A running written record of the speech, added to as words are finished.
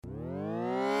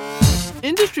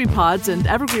Industry Pods and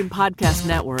Evergreen Podcast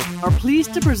Network are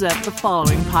pleased to present the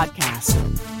following podcast.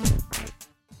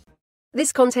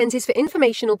 This content is for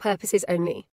informational purposes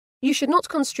only. You should not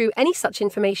construe any such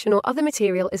information or other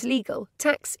material as legal,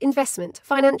 tax, investment,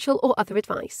 financial, or other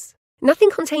advice. Nothing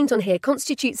contained on here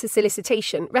constitutes a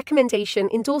solicitation, recommendation,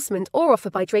 endorsement, or offer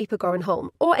by Draper Goren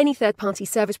Holm or any third-party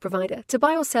service provider to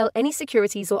buy or sell any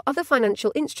securities or other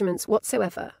financial instruments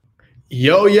whatsoever.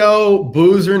 Yo,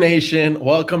 Boozer Nation.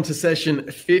 Welcome to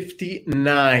session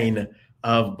 59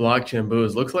 of Blockchain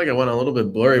Booze. Looks like I went a little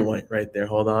bit blurry right there.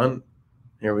 Hold on.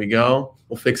 Here we go.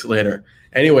 We'll fix it later.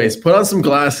 Anyways, put on some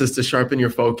glasses to sharpen your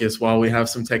focus while we have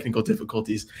some technical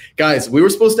difficulties. Guys, we were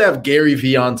supposed to have Gary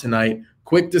Vee on tonight.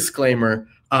 Quick disclaimer,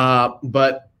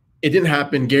 but it didn't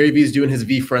happen. Gary Vee is doing his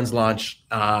VeeFriends launch,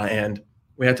 and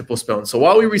we had to postpone. So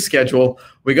while we reschedule,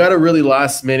 we got a really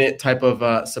last minute type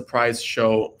of surprise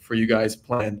show for you guys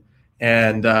planned.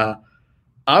 And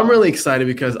I'm really excited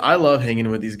because I love hanging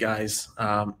with these guys.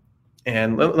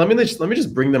 And let me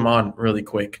just bring them on really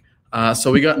quick.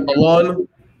 So we got Alon,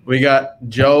 we got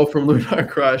Joe from Lunar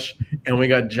Crush, and we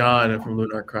got John from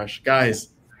Lunar Crush.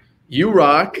 Guys, you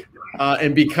rock.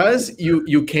 And because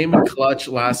you came in clutch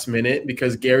last minute,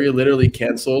 because Gary literally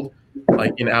canceled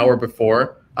like an hour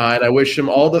before, and I wish him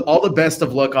all the best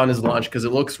of luck on his launch because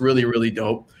it looks really, really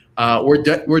dope.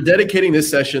 We're dedicating this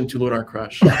session to Lunar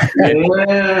Crush. Yeah.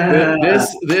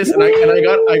 This and I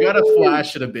got to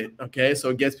flash it a bit, okay? So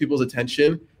it gets people's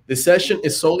attention. This session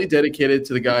is solely dedicated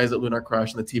to the guys at Lunar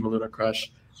Crush and the team at Lunar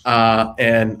Crush.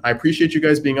 And I appreciate you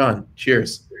guys being on.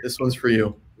 Cheers. This one's for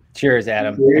you. Cheers,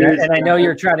 Adam. And I know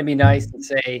you're trying to be nice and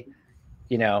say,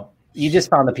 you just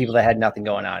found the people that had nothing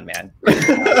going on, man.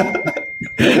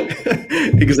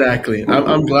 Exactly.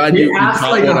 I'm glad you asked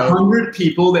like 100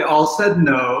 people. They all said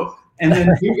no, and then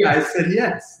you guys said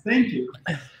yes. Thank you.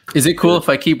 Is it cool if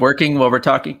I keep working while we're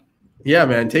talking? Yeah,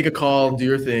 man. Take a call. Do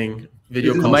your thing.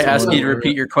 Video call. I might ask you to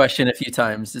repeat your question a few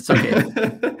times. It's okay.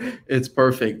 It's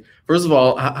perfect. First of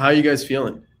all, how are you guys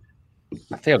feeling?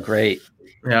 I feel great.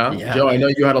 Yeah. Joe, I know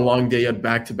you had a long day. You had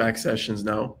back-to-back sessions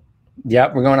now.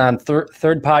 Yep. We're going on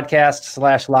third podcast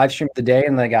 / live stream of the day,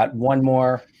 and then I got one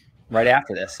more right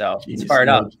after this. So it's fired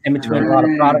up. In between a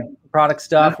lot of product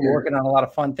stuff. We're working on a lot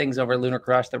of fun things over at Lunar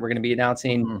Crush that we're going to be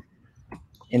announcing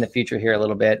in the future here a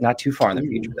little bit. Not too far in the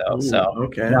future though. So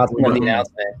okay. Now it's going to be the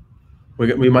announcement.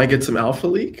 We might get some alpha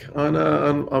leak on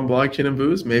Blockchain and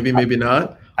Booze. Maybe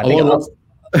not. I think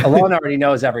Alon already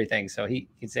knows everything, so he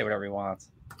can say whatever he wants.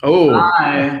 No.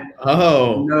 I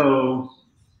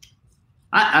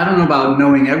don't know about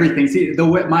knowing everything. See, the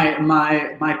way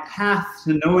my path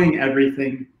to knowing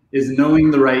everything is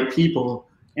knowing the right people,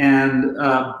 and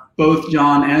both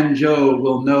John and Joe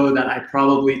will know that I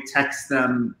probably text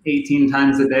them 18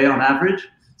 times a day on average.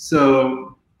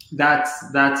 So that's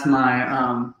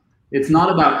my. It's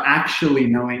not about actually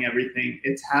knowing everything.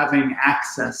 It's having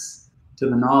access to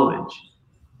the knowledge.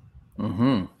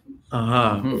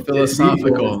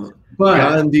 Philosophical. But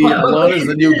Gandhi, Alon is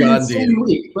the new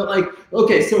Gandhi. But like,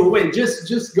 okay, so wait,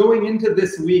 just going into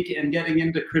this week and getting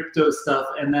into crypto stuff,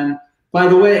 and then, by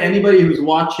the way, anybody who's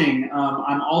watching,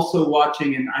 I'm also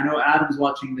watching, and I know Adam's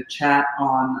watching the chat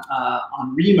on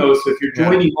Remo. So if you're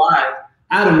joining live,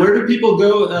 Adam, where do people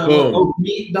go?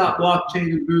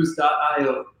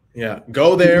 meet.blockchainandbooze.io. Yeah,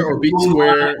 go there or Beat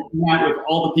Square. With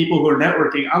all the people who are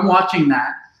networking, I'm watching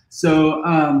that. So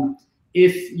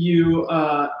if you,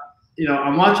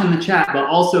 I'm watching the chat, but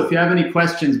also if you have any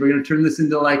questions, we're going to turn this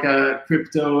into like a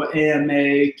crypto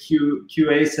AMA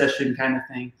QA session kind of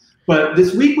thing. But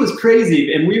this week was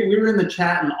crazy, and we were in the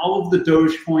chat and all of the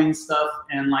Dogecoin stuff,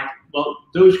 and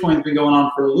Dogecoin's been going on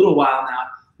for a little while now.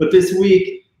 But this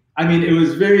week, I mean, it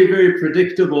was very, very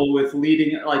predictable with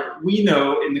leading. Like, we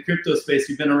know in the crypto space,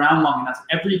 you've been around long enough.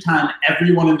 Every time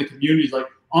everyone in the community is like,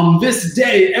 on this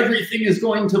day, everything is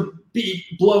going to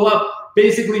blow up,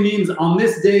 basically means on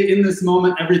this day, in this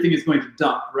moment, everything is going to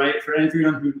dump, right? For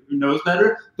anyone who knows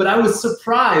better. But I was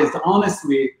surprised,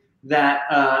 honestly, that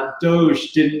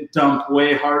Doge didn't dump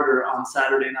way harder on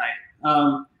Saturday night.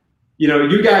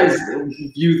 You guys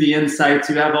view the insights,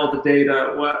 you have all the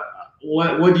data.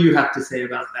 What do you have to say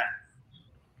about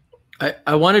that?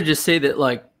 I want to just say that,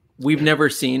 like, we've never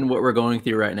seen what we're going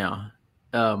through right now.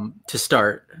 To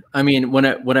start, I mean,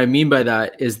 what I mean by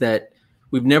that is that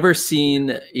we've never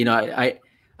seen. I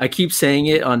keep saying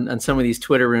it on some of these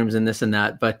Twitter rooms and this and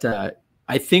that, but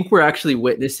I think we're actually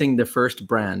witnessing the first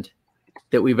brand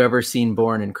that we've ever seen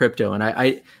born in crypto.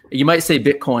 And you might say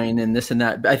Bitcoin and this and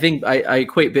that, but I think I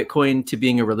equate Bitcoin to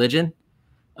being a religion.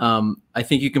 I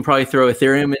think you can probably throw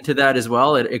Ethereum into that as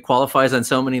well. It qualifies on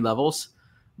so many levels,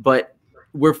 but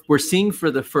we're seeing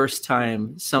for the first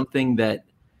time something that,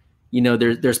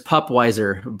 there's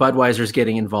Budweiser's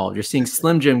getting involved. You're seeing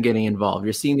Slim Jim getting involved.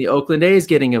 You're seeing the Oakland A's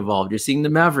getting involved. You're seeing the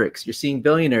Mavericks. You're seeing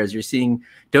billionaires. You're seeing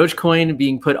Dogecoin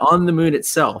being put on the moon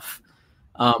itself.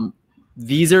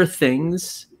 These are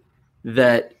things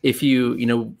that if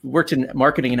you worked in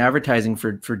marketing and advertising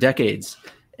for decades,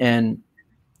 and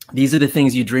these are the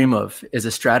things you dream of as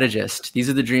a strategist. These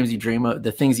are the dreams you dream of,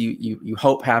 the things you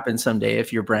hope happen someday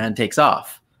if your brand takes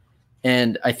off.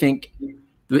 And I think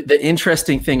the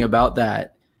interesting thing about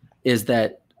that is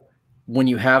that when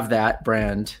you have that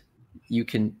brand, you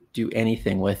can do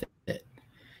anything with it.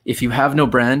 If you have no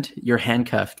brand, you're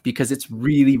handcuffed, because it's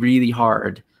really, really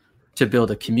hard to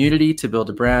build a community, to build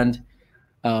a brand.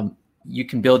 You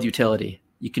can build utility.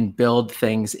 You can build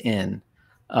things in.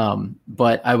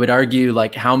 But I would argue,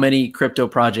 like, how many crypto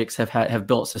projects have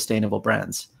built sustainable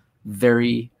brands?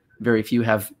 Very, very few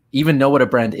have even know what a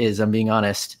brand is. I'm being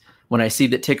honest. When I see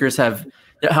that tickers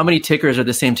how many tickers are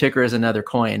the same ticker as another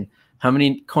coin? How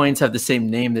many coins have the same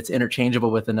name that's interchangeable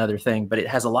with another thing, but it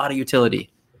has a lot of utility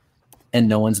and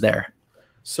no one's there?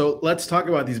 So let's talk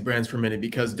about these brands for a minute,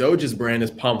 because Doge's brand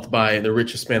is pumped by the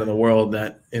richest man in the world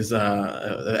that is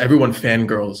everyone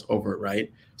fangirls over it,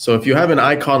 right? So if you have an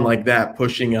icon like that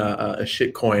pushing a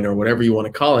shit coin or whatever you want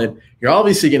to call it, you're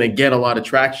obviously going to get a lot of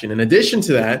traction. In addition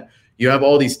to that, you have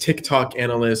all these TikTok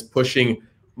analysts pushing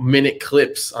minute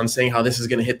clips on saying how this is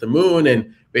going to hit the moon,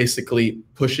 and basically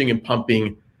pushing and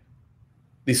pumping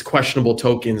these questionable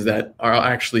tokens that are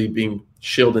actually being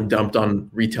shilled and dumped on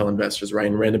retail investors, right?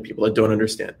 And random people that don't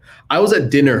understand. I was at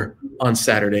dinner on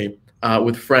Saturday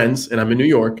with friends, and I'm in New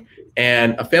York,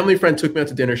 and a family friend took me out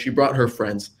to dinner. She brought her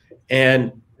friends,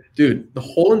 and dude, the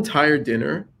whole entire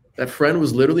dinner, that friend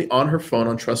was literally on her phone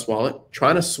on Trust Wallet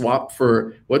trying to swap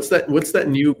for what's that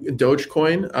new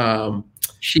Dogecoin?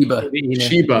 Shiba,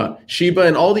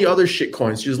 and all the other shit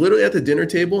coins. She was literally at the dinner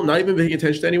table, not even paying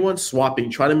attention to anyone,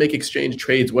 swapping, trying to make exchange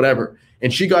trades, whatever.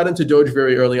 And she got into Doge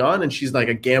very early on, and she's like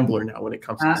a gambler now when it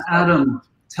comes to Adam,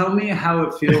 tell me how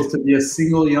it feels to be a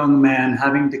single young man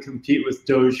having to compete with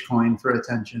Dogecoin for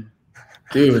attention.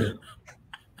 Dude,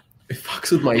 it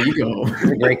fucks with my ego. That's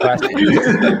a great question.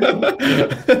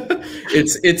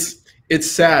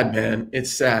 It's sad, man.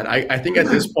 It's sad. I think at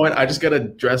this point, I just got to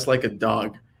dress like a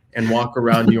dog and walk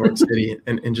around New York City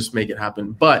and just make it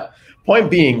happen. But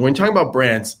point being, when talking about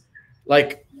brands,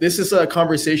 like, this is a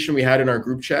conversation we had in our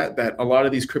group chat, that a lot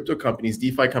of these crypto companies,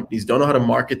 DeFi companies, don't know how to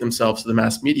market themselves to the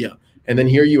mass media. And then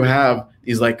here you have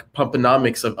these like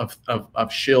pumponomics of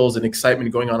shills and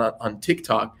excitement going on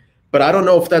TikTok. But I don't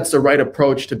know if that's the right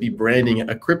approach to be branding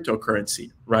a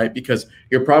cryptocurrency, right? Because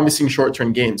you're promising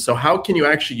short-term gains. So how can you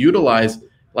actually utilize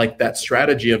like that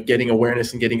strategy of getting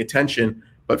awareness and getting attention,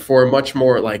 but for a much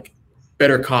more like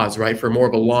better cause, right? For more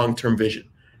of a long-term vision.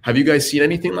 Have you guys seen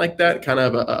anything like that kind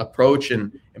of approach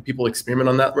and people experiment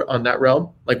on that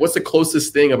realm? Like, what's the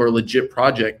closest thing of a legit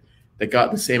project that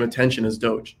got the same attention as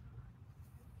Doge?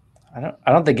 I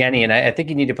don't think any, and I think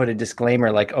you need to put a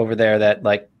disclaimer like over there that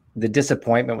like the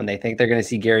disappointment when they think they're going to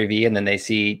see Gary Vee and then they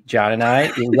see John and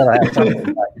I. You gotta have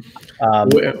something.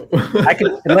 I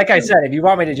could, like I said, if you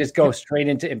want me to just go straight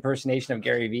into impersonation of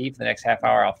Gary Vee for the next half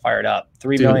hour, I'll fire it up.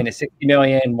 3 million to 60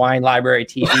 million, wine library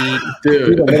TV,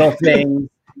 do the little thing,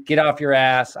 get off your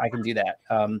ass. I can do that.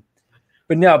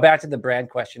 But no, back to the brand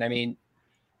question. I mean,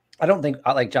 I don't think,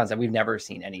 like John said, we've never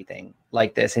seen anything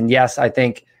like this. And yes, I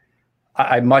think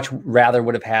I much rather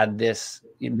would have had this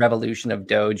revolution of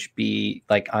Doge be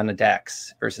like on a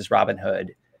DEX versus Robinhood,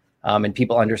 and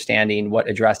people understanding what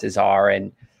addresses are,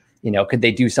 and could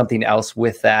they do something else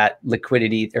with that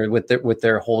liquidity or with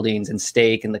their holdings and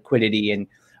stake and liquidity, and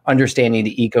understanding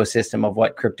the ecosystem of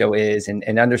what crypto is,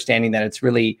 and understanding that it's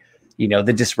really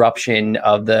the disruption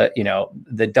of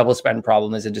the double spend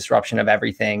problem is a disruption of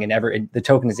everything and the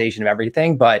tokenization of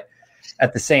everything, but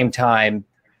at the same time,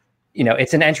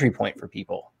 it's an entry point for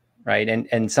people, right?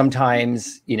 And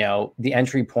sometimes, the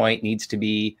entry point needs to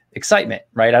be excitement,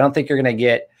 right? I don't think you're going to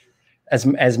get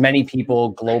as many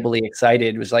people globally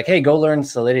excited. It was like, hey, go learn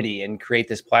Solidity and create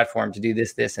this platform to do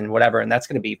this, and whatever. And that's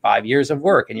going to be 5 years of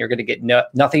work, and you're going to get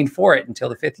nothing for it until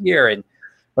the 5th year.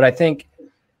 But I think,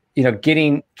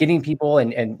 getting people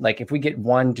and like, if we get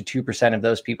 1% to 2% of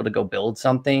those people to go build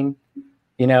something,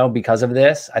 because of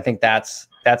this, I think that's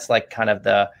like kind of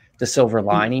the silver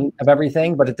lining of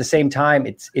everything. But at the same time,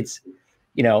 it's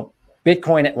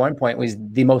Bitcoin at one point was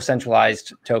the most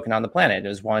centralized token on the planet. It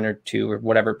was 1 or 2 or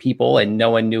whatever people, and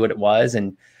no one knew what it was.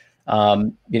 And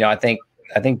I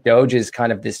think Doge is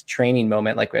kind of this training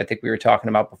moment, like I think we were talking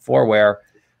about before, where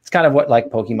it's kind of what like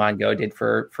Pokemon Go did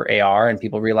for AR, and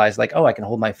people realized like, oh, I can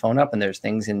hold my phone up and there's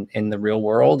things in the real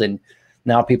world. And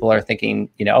now people are thinking,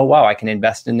 oh, wow, I can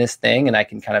invest in this thing and I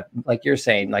can kind of, like you're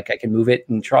saying, like I can move it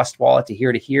in Trust Wallet to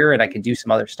here and I can do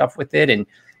some other stuff with it. And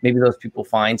maybe those people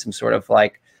find some sort of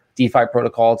like DeFi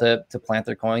protocol to plant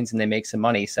their coins and they make some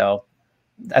money. So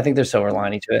I think there's silver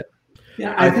lining to it.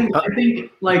 Yeah, I think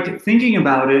like thinking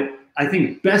about it, I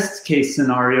think best case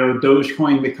scenario,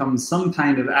 Dogecoin becomes some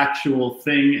kind of actual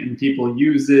thing and people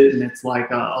use it and it's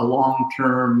like a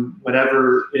long-term,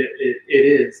 whatever it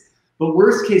is. But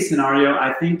worst case scenario,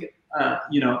 I think,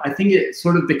 I think it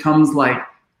sort of becomes like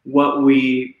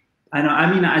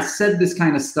I said this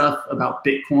kind of stuff about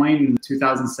Bitcoin in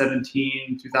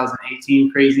 2017,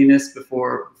 2018 craziness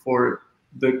before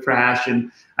the crash.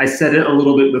 And I said it a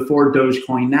little bit before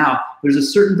Dogecoin. Now there's a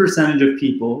certain percentage of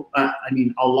people, a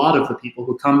lot of the people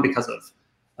who come because of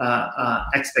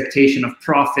expectation of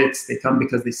profits. They come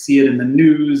because they see it in the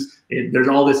news. There's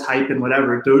all this hype and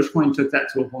whatever. Dogecoin took that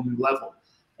to a whole new level.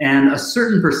 And a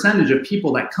certain percentage of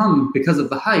people that come because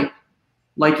of the hype,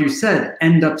 like you said,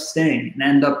 end up staying and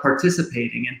end up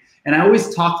participating. And I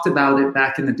always talked about it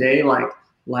back in the day, like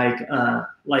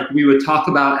we would talk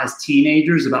about as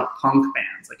teenagers about punk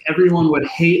bands. Like everyone would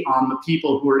hate on the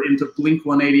people who were into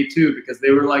Blink-182 because they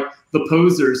were like the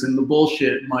posers and the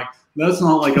bullshit. And like, that's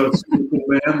not like a super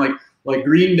cool band. Like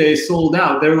Green Day sold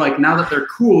out. They're like, now that they're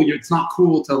cool, it's not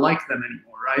cool to like them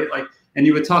anymore, right? Like, and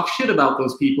you would talk shit about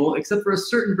those people, except for a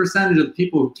certain percentage of the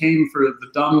people who came for the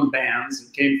dumb bands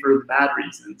and came for the bad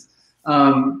reasons.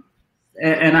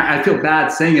 And I feel bad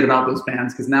saying it about those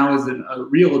bands because now as a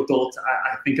real adult,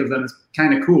 I think of them as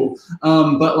kind of cool.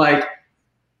 But like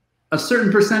a certain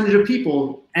percentage of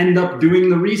people end up doing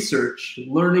the research,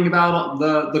 learning about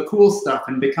the cool stuff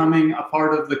and becoming a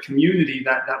part of the community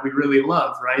that we really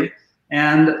love, right?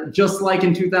 And just like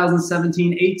in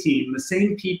 2017-18, the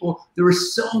same people, there were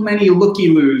so many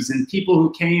looky-loos and people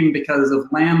who came because of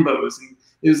Lambos. And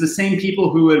it was the same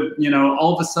people who would,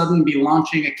 all of a sudden be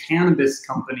launching a cannabis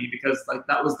company because like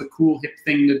that was the cool hip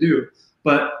thing to do.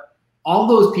 But all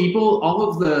those people, all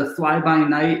of the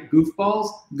fly-by-night goofballs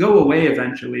go away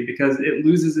eventually because it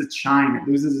loses its shine, it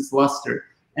loses its luster.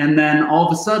 And then all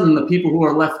of a sudden, the people who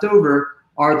are left over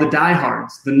are the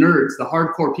diehards, the nerds, the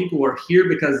hardcore people who are here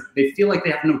because they feel like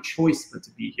they have no choice but to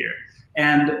be here.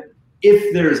 And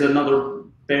if there's another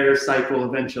bear cycle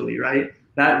eventually, right,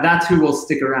 that's who will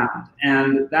stick around.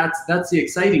 And that's the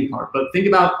exciting part. But think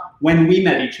about when we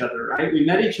met each other, right? We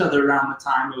met each other around the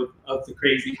time of the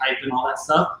crazy hype and all that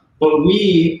stuff. But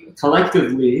we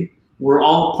collectively were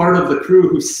all part of the crew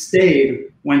who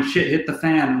stayed when shit hit the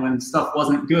fan, when stuff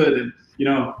wasn't good. And,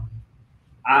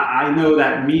 I know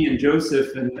that me and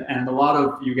Joseph and a lot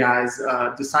of you guys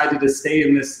decided to stay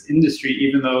in this industry,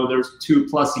 even though there's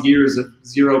 2+ years of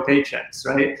zero paychecks,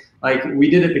 right? Like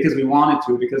we did it because we wanted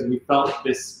to, because we felt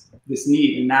this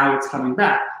need, and now it's coming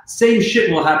back. Same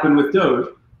shit will happen with Doge.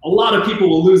 A lot of people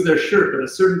will lose their shirt, but a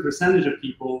certain percentage of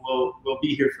people will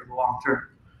be here for the long term.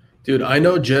 Dude, I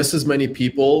know just as many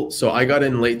people. So I got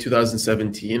in late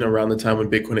 2017, around the time when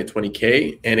Bitcoin hit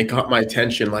 20K, and it caught my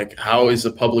attention. Like, how is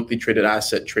a publicly traded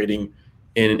asset trading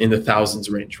in the thousands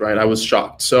range, right? I was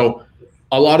shocked. So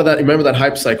a lot of that, remember that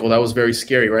hype cycle, that was very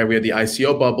scary, right? We had the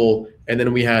ICO bubble, and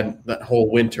then we had that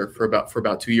whole winter for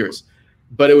about 2 years.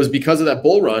 But it was because of that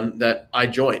bull run that I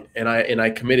joined and I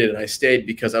committed and I stayed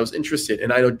because I was interested.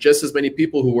 And I know just as many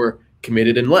people who were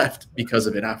committed and left because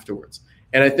of it afterwards.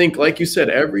 And I think, like you said,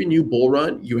 every new bull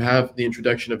run, you have the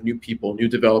introduction of new people, new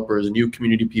developers, new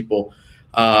community people,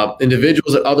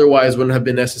 individuals that otherwise wouldn't have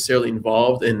been necessarily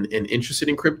involved and interested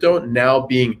in crypto, now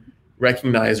being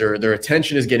recognized, or their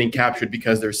attention is getting captured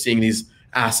because they're seeing these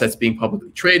assets being publicly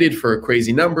traded for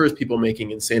crazy numbers, people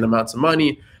making insane amounts of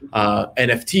money,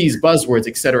 NFTs, buzzwords,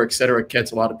 et cetera, it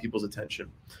gets a lot of people's attention.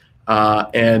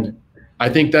 And I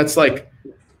think that's like,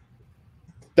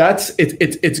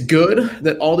 it's good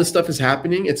that all this stuff is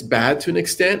happening. It's bad to an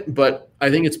extent, but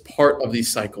I think it's part of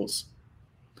these cycles.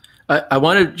 I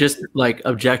want to just like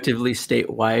objectively state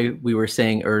why we were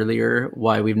saying earlier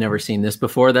why we've never seen this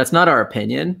before. That's not our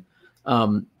opinion.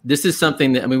 This is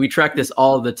something that, we track this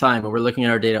all the time and we're looking at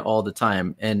our data all the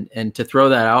time. And to throw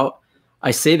that out,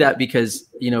 I say that because,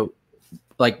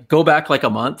 like go back like a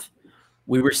month,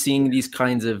 we were seeing these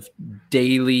kinds of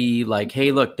daily, like,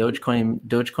 hey, look,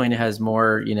 Dogecoin has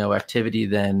more, activity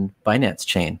than Binance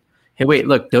Chain. Hey, wait,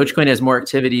 look, Dogecoin has more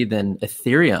activity than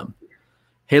Ethereum.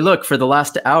 Hey, look, for the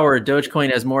last hour,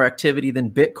 Dogecoin has more activity than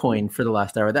Bitcoin for the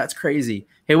last hour. That's crazy.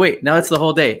 Hey, wait, now it's the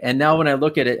whole day. And now when I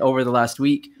look at it over the last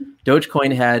week,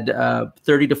 Dogecoin had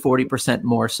 30 to 40%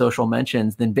 more social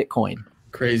mentions than Bitcoin.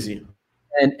 Crazy.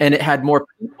 and it had more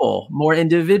people, more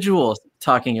individuals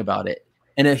talking about it.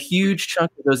 And a huge chunk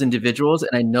of those individuals,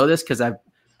 and I know this because I've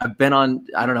been on,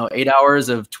 8 hours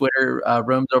of Twitter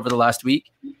rooms over the last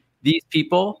week. These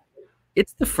people,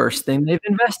 it's the first thing they've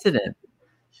invested in.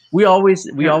 We always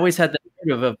had the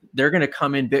narrative of they're going to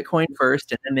come in Bitcoin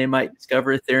first, and then they might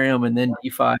discover Ethereum and then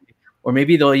DeFi, or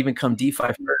maybe they'll even come DeFi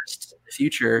first in the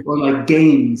future. Or like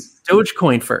games.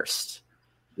 Dogecoin first.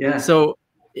 Yeah. So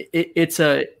it's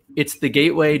the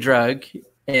gateway drug,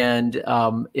 and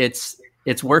it's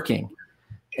working,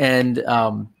 and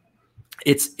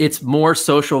it's more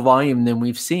social volume than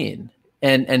we've seen,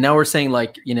 and now we're saying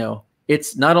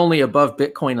it's not only above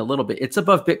Bitcoin a little bit, it's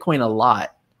above Bitcoin a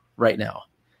lot right now,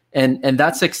 and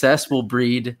that success will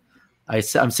breed.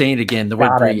 I'm saying it again, the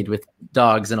word breed with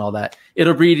dogs and all that.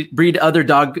 It'll breed other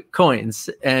dog coins,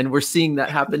 and we're seeing that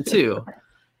happen too.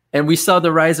 And we saw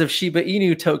the rise of Shiba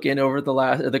Inu token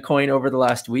the coin over the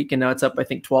last week, and now it's up, I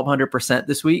think, 1,200%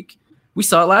 this week. We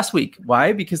saw it last week.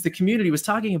 Why? Because the community was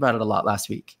talking about it a lot last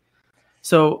week.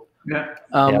 So,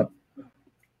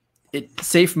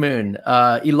 SafeMoon,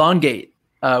 Elongate,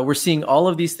 we're seeing all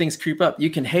of these things creep up. You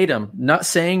can hate them, not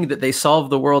saying that they solve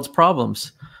the world's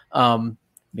problems.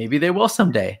 Maybe they will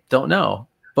someday. Don't know,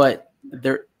 but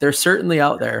they're certainly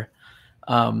out there,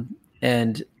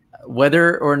 and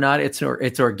whether or not it's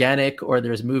organic or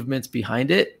there's movements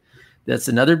behind it, that's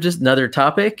another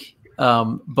topic.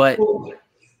 But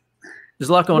there's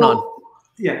a lot going on.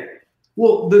 Yeah.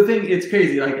 Well, the thing, it's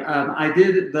crazy. I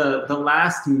did the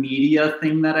last media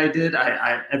thing that I did.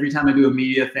 I every time I do a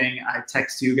media thing, I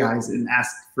text you guys and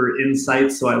ask for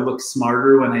insights so I look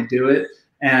smarter when I do it.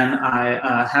 And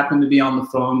I happened to be on the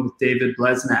phone with David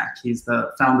Blesnak. He's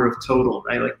the founder of Total,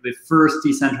 right? Like the first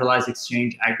decentralized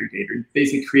exchange aggregator. He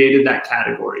basically created that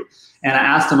category. And I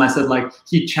asked him, I said,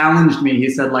 he challenged me. He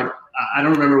said, I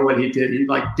don't remember what he did. He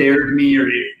dared me, or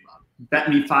he bet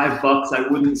me $5 I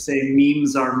wouldn't say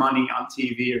memes are money on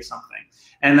TV or something.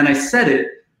 And then I said it.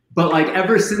 But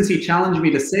ever since he challenged me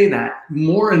to say that,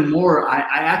 more and more, I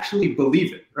actually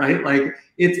believe it, right?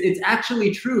 It's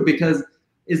actually true, because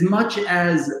as much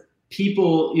as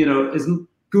people, as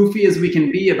goofy as we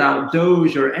can be about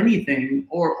Doge or anything,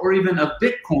 or even a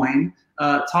Bitcoin,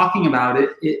 talking about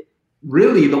it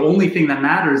really, the only thing that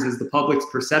matters is the public's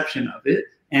perception of it.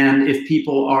 And if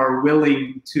people are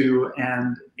willing to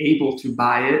and able to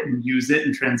buy it and use it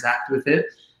and transact with it,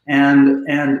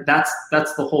 and that's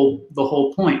the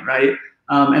whole point, right?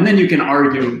 And then you can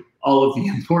argue all of the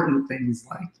important things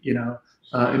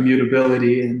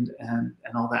immutability and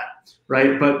all that,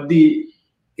 right? But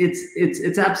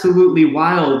it's absolutely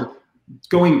wild.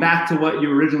 Going back to what you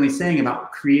were originally saying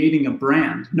about creating a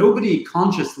brand, nobody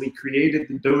consciously created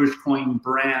the Dogecoin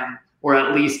brand, or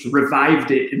at least revived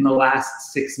it in the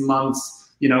last 6 months.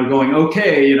 Going,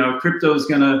 okay, crypto's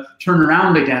gonna turn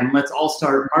around again. Let's all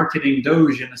start marketing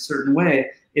Doge in a certain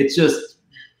way. It just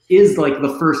is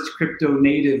the first crypto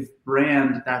native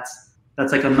brand that's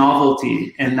like a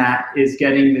novelty, and that is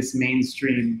getting this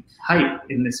mainstream hype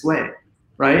in this way,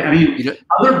 right? I mean,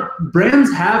 other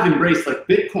brands have embraced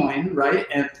Bitcoin, right,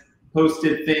 and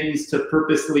posted things to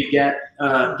purposely get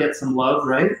some love,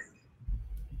 right?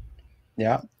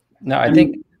 Yeah. No, I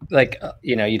think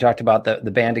you talked about the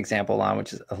band example, Lon,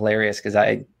 which is hilarious, because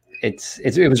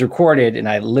it was recorded, and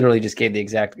I literally just gave the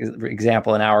exact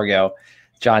example an hour ago.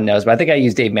 John knows, but I think I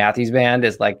used Dave Matthews Band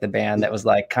as the band that was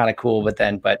kind of cool,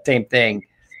 but same thing.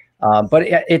 But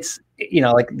it's,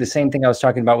 the same thing I was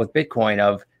talking about with Bitcoin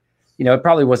of, it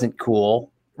probably wasn't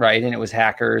cool, right? And it was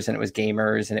hackers, and it was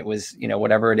gamers, and it was,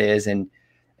 whatever it is.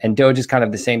 And Doge is kind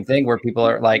of the same thing, where people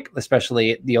are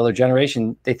especially the older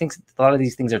generation, they think a lot of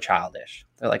these things are childish.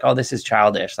 They're like, oh, this is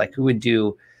childish. Who would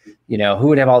do, who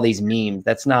would have all these memes?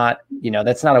 That's not,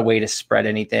 that's not a way to spread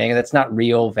anything. That's not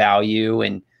real value.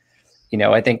 And,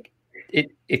 I think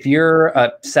if you're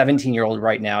a 17-year-old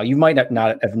right now, you might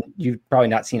you've probably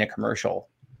not seen a commercial,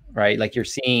 right? You're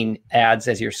seeing ads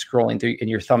as you're scrolling through and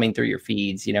you're thumbing through your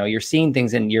feeds, you're seeing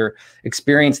things and you're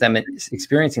experiencing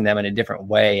them in a different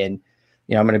way. And,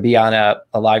 I'm going to be on a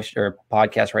live or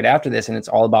podcast right after this, and it's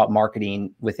all about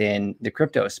marketing within the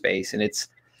crypto space. And it's,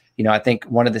 I think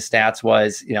one of the stats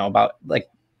was, about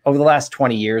over the last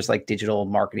 20 years, digital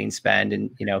marketing spend.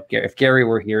 And, if Gary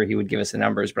were here, he would give us the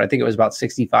numbers, but I think it was about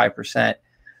 65%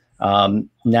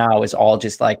 now is all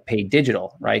just paid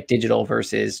digital, right? Digital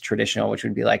versus traditional, which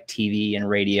would be TV and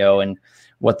radio, and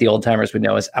what the old timers would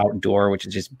know as outdoor, which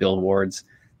is just billboards.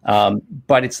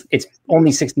 But it's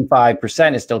only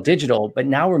 65% is still digital, but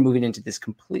now we're moving into this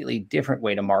completely different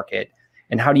way to market.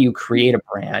 And how do you create a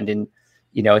brand? And,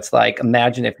 it's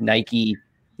imagine if Nike,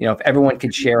 if everyone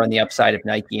could share on the upside of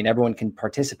Nike and everyone can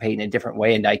participate in a different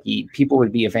way in Nike, people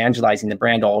would be evangelizing the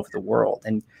brand all over the world.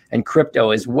 And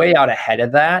crypto is way out ahead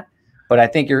of that. But I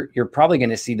think you're probably going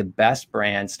to see the best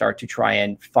brands start to try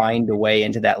and find a way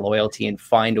into that loyalty and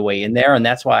find a way in there. And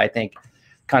that's why I think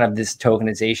kind of this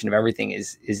tokenization of everything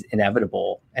is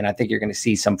inevitable. And I think you're going to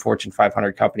see some Fortune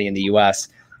 500 company in the US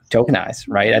tokenize,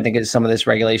 right? I think as some of this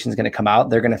regulation is going to come out,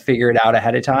 they're going to figure it out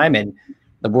ahead of time, and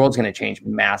the world's going to change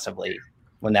massively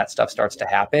when that stuff starts to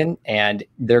happen. And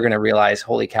they're going to realize,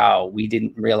 holy cow, we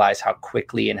didn't realize how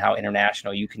quickly and how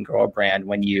international you can grow a brand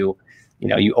when you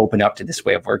open up to this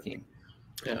way of working.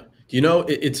 Yeah.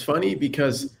 It's funny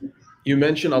because you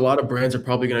mentioned a lot of brands are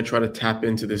probably going to try to tap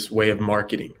into this way of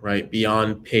marketing, right?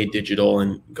 Beyond paid digital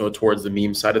and go towards the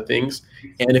meme side of things.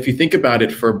 And if you think about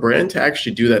it, for a brand to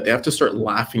actually do that, they have to start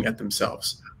laughing at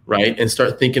themselves, right? And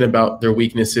start thinking about their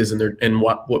weaknesses and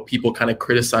what people kind of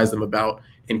criticize them about,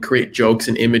 and create jokes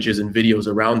and images and videos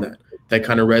around that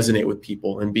kind of resonate with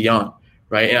people and beyond,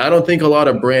 right? And I don't think a lot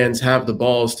of brands have the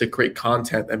balls to create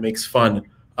content that makes fun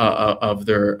of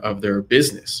their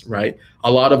business, right?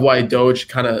 A lot of why Doge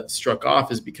kind of struck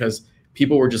off is because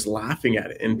people were just laughing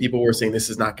at it, and people were saying this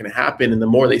is not going to happen. And the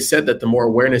more they said that, the more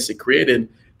awareness it created,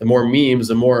 the more memes,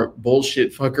 the more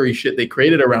bullshit fuckery shit they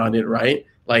created around it, right?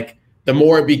 Like the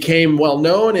more it became well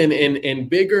known and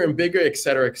bigger and bigger, et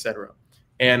cetera, et cetera.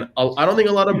 And I don't think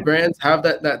a lot of brands have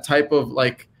that type of,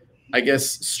 like, I guess,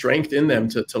 strength in them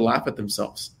to laugh at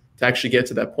themselves, to actually get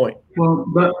to that point. Well,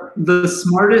 but the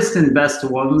smartest and best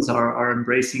ones are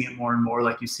embracing it more and more.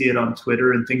 Like you see it on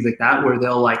Twitter and things like that, where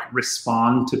they'll like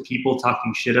respond to people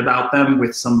talking shit about them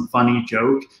with some funny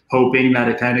joke, hoping that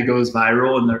it kind of goes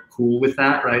viral, and they're cool with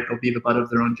that, right? They'll be the butt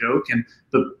of their own joke, and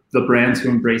the brands who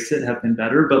embrace it have been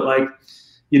better. But like,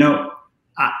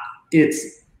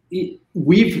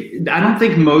 I don't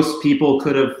think most people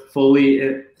could have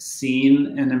fully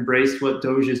seen and embraced what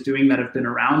Doge is doing that have been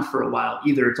around for a while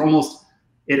either. It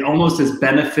almost has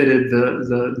benefited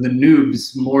the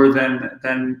noobs more than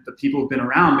the people who've been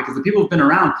around, because the people who've been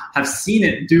around have seen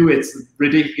it do its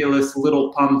ridiculous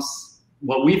little pumps,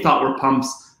 what we thought were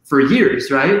pumps, for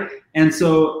years, right? And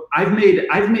so I've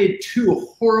made two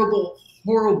horrible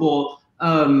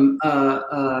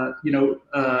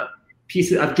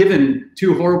I've given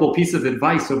two horrible pieces of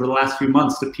advice over the last few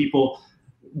months to people.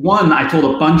 One, I told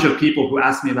a bunch of people who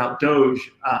asked me about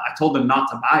Doge, I told them not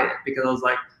to buy it, because I was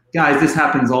like, guys, this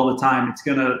happens all the time. It's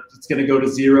gonna go to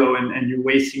zero, and you're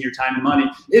wasting your time and money.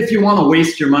 If you want to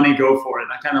waste your money, go for it.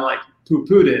 And I kind of like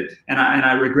poo-pooed it, and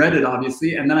I regret it,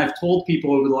 obviously. And then I've told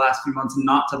people over the last few months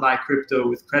not to buy crypto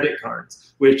with credit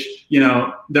cards, which,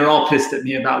 they're all pissed at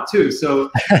me about too. So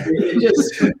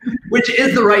which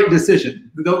is the right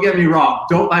decision. Don't get me wrong.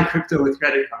 Don't buy crypto with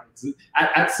credit cards.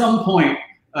 At some point,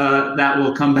 that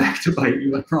will come back to bite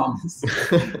you, I promise.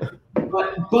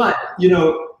 but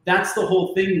that's the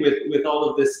whole thing with all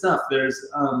of this stuff. There's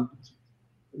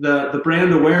the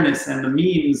brand awareness and the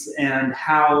memes, and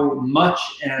how much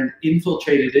and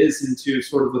infiltrated it is into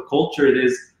sort of the culture it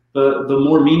is, the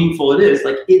more meaningful it is.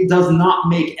 Like, it does not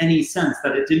make any sense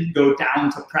that it didn't go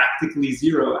down to practically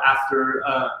zero after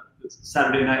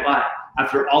Saturday Night Live,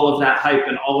 after all of that hype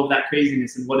and all of that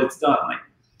craziness and what it's done. Like,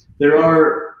 there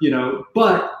are,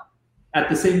 but at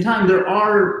the same time, there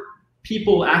are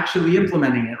people actually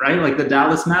implementing it, right? Like the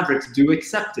Dallas Mavericks do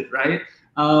accept it, right?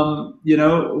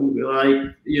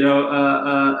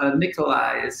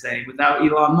 Nikolai is saying, without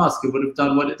Elon Musk, it would have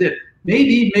done what it did.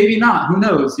 Maybe, maybe not. Who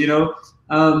knows?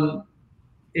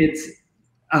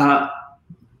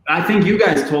 I think you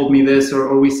guys told me this,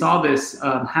 or we saw this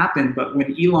happen. But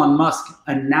when Elon Musk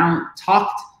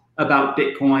talked about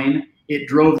Bitcoin, it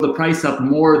drove the price up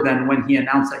more than when he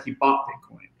announced that he bought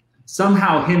Bitcoin.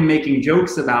 Somehow, him making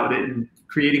jokes about it and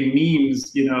creating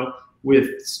memes,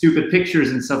 with stupid pictures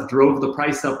and stuff, drove the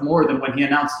price up more than when he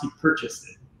announced he purchased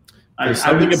it. There's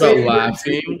something about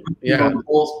laughing. Yeah.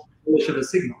 Bullish of a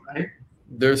signal, right?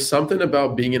 There's something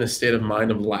about being in a state of mind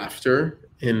of laughter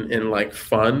and like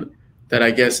fun that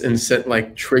I guess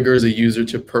triggers a user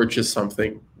to purchase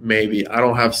something. Maybe I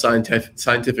don't have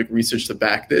scientific research to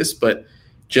back this, but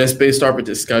just based off of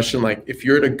discussion, like if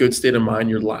you're in a good state of mind,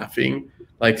 you're laughing,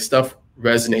 like stuff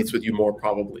resonates with you more,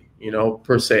 probably,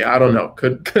 per se. I don't know.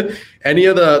 Could any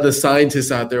of the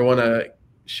scientists out there want to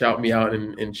shout me out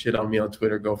and shit on me on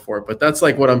Twitter, go for it. But that's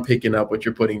like what I'm picking up, what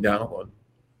you're putting down on.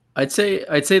 I'd say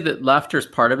that laughter is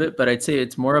part of it, but I'd say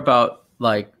it's more about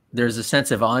like there's a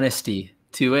sense of honesty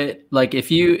to it. Like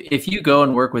if you go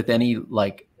and work with any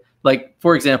like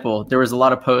for example, there was a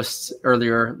lot of posts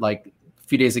earlier, like a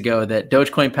few days ago, that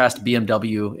Dogecoin passed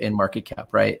BMW in market cap,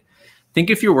 right? think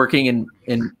if you're working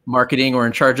in marketing or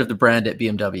in charge of the brand at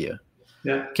BMW.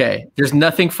 Yeah. Okay. There's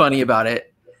nothing funny about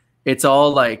it. It's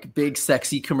all like big,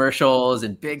 sexy commercials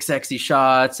and big, sexy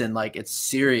shots. And like, it's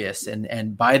serious.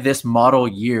 And by this model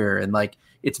year, and like,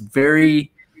 it's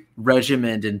very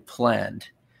regimented and planned.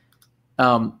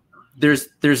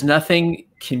 There's nothing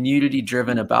community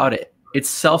driven about it. It's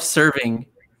self-serving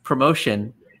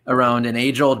promotion around an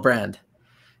age-old brand.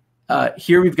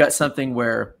 Here we've got something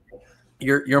where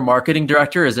your marketing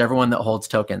director is everyone that holds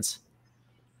tokens.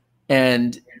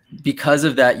 And because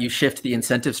of that, you shift the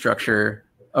incentive structure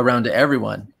around to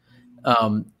everyone.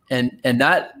 And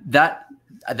that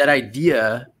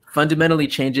idea fundamentally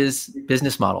changes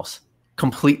business models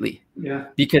completely. Yeah.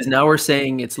 Because now we're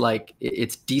saying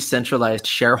it's decentralized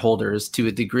shareholders to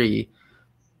a degree,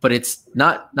 but it's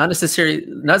not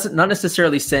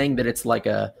necessarily saying that it's like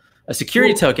a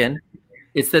security token.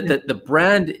 It's that the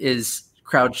brand is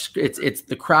crowd. It's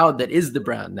the crowd that is the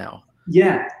brand now.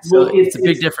 Yeah. So it's a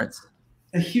big difference.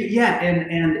 And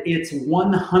it's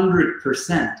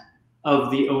 100%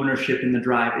 of the ownership in the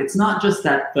drive. It's not just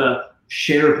that the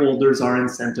shareholders are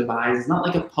incentivized. It's not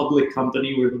like a public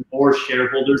company where the more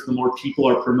shareholders, the more people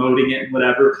are promoting it and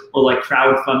whatever, or like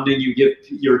crowdfunding, you give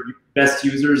your best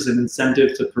users an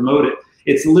incentive to promote it.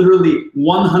 It's literally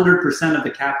 100% of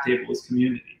the cap table is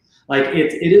community. Like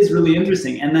it is really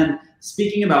interesting. And then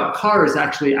speaking about cars,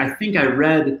 actually, I think I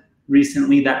read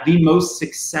recently that the most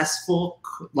successful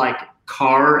like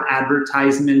car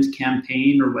advertisement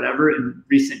campaign or whatever in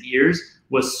recent years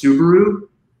was Subaru.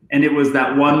 And it was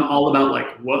that one all about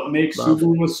like what makes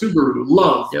Subaru a Subaru,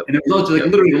 love. Yep. And it was like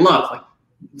literally love.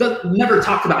 Like never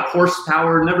talked about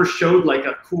horsepower, never showed like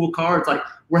a cool car. It's like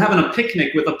we're having a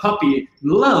picnic with a puppy.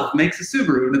 Love makes a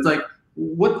Subaru. And it's like,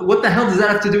 what the hell does that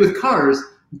have to do with cars?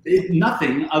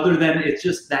 Nothing other than it's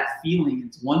just that feeling.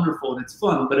 It's wonderful and it's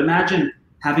fun. But imagine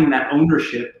having that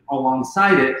ownership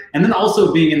alongside it, and then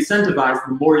also being incentivized.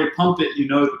 The more you pump it,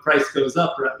 the price goes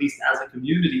up, or at least as a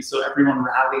community, so everyone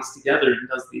rallies together and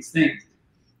does these things.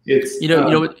 It's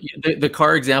the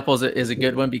car example is a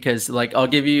good one, because like I'll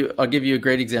give you a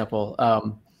great example.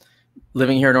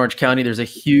 Living here in Orange County, there's a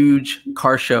huge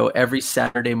car show every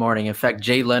Saturday morning. In fact,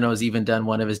 Jay Leno's even done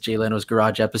one of his Jay Leno's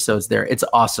Garage episodes there. It's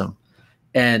awesome,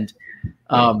 and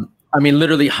I mean,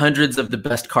 literally hundreds of the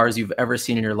best cars you've ever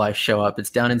seen in your life show up. It's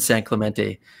down in San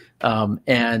Clemente.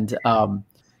 And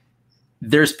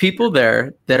there's people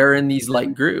there that are in these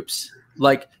like groups.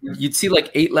 Like you'd see like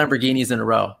 8 Lamborghinis in a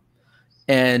row.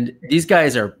 And these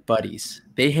guys are buddies.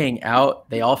 They hang out.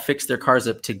 They all fix their cars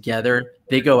up together.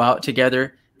 They go out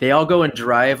together. They all go and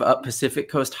drive up Pacific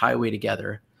Coast Highway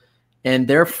together. And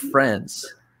they're friends.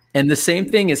 And the same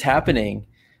thing is happening.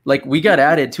 Like we got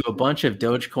added to a bunch of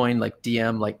Dogecoin, like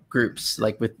DM, like groups,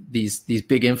 like with these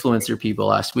big influencer people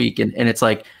last week. And it's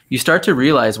like, you start to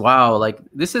realize, wow, like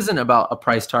this isn't about a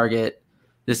price target.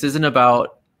 This isn't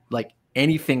about like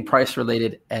anything price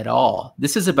related at all.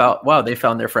 This is about, wow, they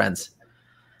found their friends.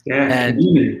 Yeah.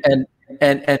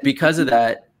 And because of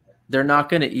that, they're not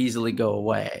going to easily go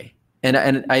away. And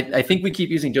I think we keep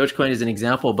using Dogecoin as an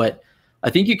example, but I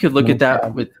think you could look at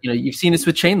that with, you've seen this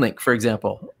with Chainlink, for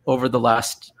example, over the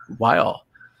last while.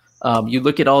 You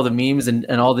look at all the memes and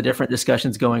all the different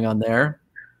discussions going on there.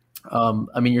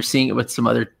 I mean, you're seeing it with some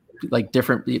other like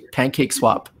different Pancake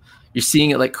Swap. You're seeing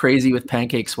it like crazy with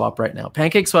Pancake Swap right now.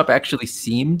 Pancake Swap actually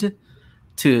seemed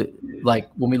to, like,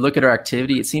 when we look at our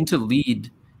activity, it seemed to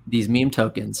lead these meme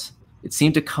tokens. It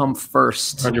seemed to come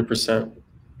first. 100%.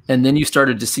 And then you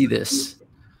started to see this.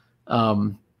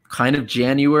 Kind of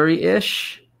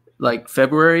January-ish, like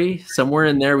February, somewhere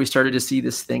in there, we started to see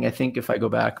this thing, I think, if I go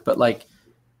back. But like,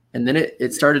 and then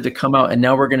it started to come out, and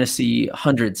now we're going to see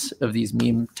hundreds of these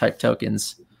meme type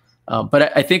tokens.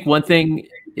 But I think one thing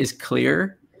is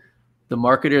clear: the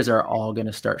marketers are all going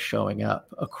to start showing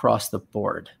up across the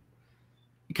board,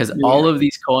 because all of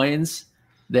these coins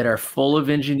that are full of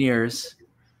engineers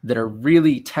that are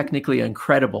really technically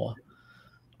incredible,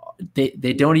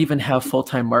 they don't even have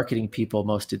full-time marketing people,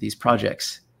 most of these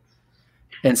projects.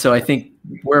 And so I think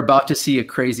we're about to see a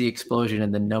crazy explosion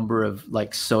in the number of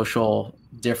like social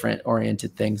different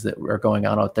oriented things that are going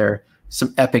on out there.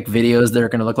 Some epic videos that are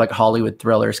going to look like Hollywood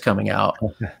thrillers coming out.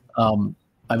 I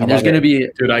mean, there's going to be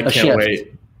I can't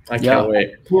wait. I can't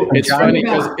wait. It's funny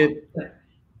because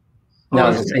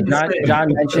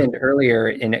John mentioned earlier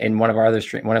in one of our other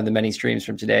one of the many streams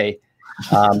from today.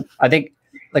 I think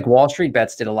like Wall Street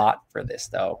Bets did a lot for this,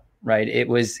 though, right? It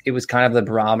was kind of the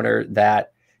barometer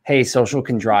that, hey, social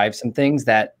can drive some things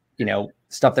that,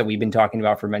 stuff that we've been talking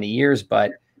about for many years,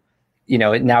 but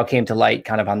it now came to light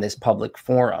kind of on this public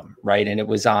forum, right? And it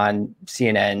was on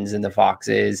CNNs and the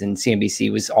Foxes, and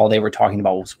CNBC was all they were talking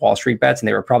about was Wall Street bets. And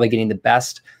they were probably getting the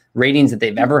best ratings that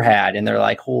they've ever had. And they're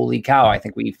like, holy cow, I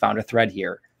think we found a thread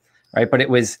here. Right. But it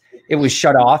was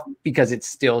shut off because it's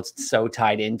still so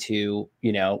tied into,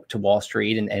 to Wall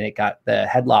Street, and it got the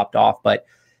head lopped off. But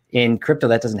in crypto,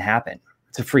 that doesn't happen.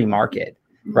 It's a free market.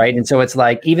 Right. And so it's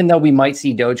like, even though we might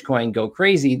see Dogecoin go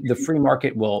crazy, the free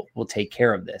market will take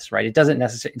care of this. Right. It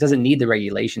doesn't need the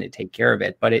regulation to take care of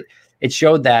it. But it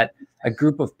showed that a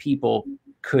group of people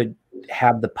could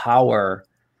have the power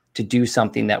to do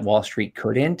something that Wall Street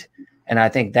couldn't. And I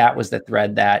think that was the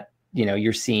thread that,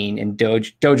 you're seeing, and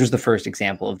Doge was the first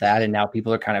example of that. And now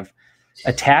people are kind of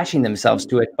attaching themselves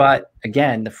to it. But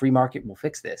again, the free market will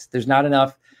fix this. There's not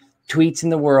enough tweets in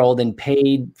the world and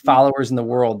paid followers in the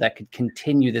world that could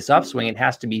continue this upswing. It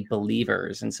has to be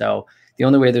believers. And so the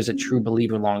only way there's a true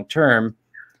believer long-term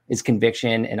is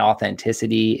conviction and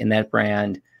authenticity in that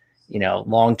brand,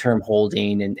 long-term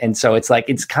holding. And so it's like,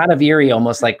 it's kind of eerie,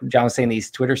 almost like John was saying, these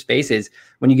Twitter spaces,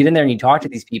 when you get in there and you talk to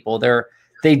these people,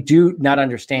 they do not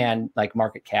understand like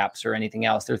market caps or anything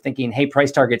else. They're thinking, hey,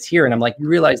 price target's here. And I'm like, you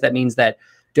realize that means that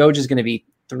Doge is going to be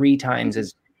 3 times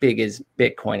as big as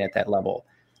Bitcoin at that level.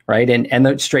 Right. And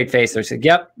the straight face, they're saying,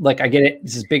 yep, like I get it.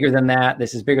 This is bigger than that.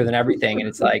 This is bigger than everything. And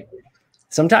it's like,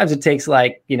 sometimes it takes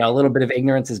like, a little bit of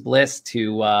ignorance is bliss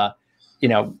to,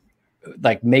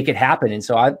 like make it happen. And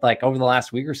so I've like over the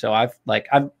last week or so, I've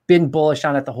been bullish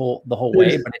on it the whole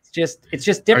way, but it's just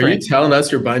different. Are you telling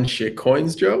us you're buying shit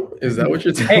coins, Joe? Is that what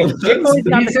you're telling us? Shitcoin's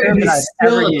not the term that I've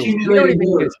ever used. We don't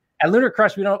even use at Lunar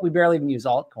Crush. We barely even use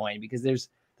altcoin because there's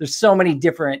so many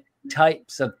different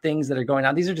types of things that are going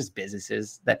on. These are just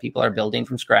businesses that people are building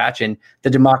from scratch, and the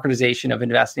democratization of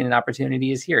investing in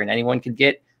opportunity is here, and anyone could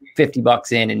get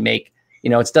 $50 in and make,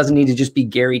 it doesn't need to just be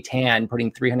Gary Tan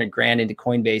putting 300 grand into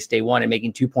Coinbase day one and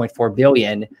making 2.4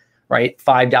 billion, right?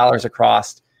 $5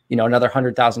 across, another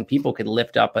 100,000 people could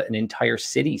lift up an entire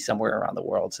city somewhere around the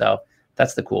world. So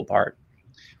that's the cool part.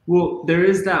 Well, there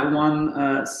is that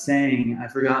one saying, I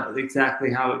forgot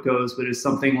exactly how it goes, but it's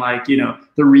something like,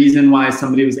 the reason why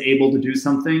somebody was able to do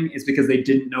something is because they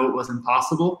didn't know it was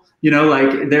impossible.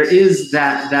 Like there is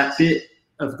that bit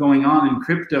of going on in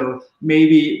crypto.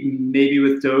 Maybe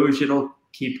with Doge, it'll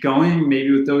keep going. Maybe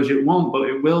with Doge, it won't, but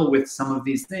it will with some of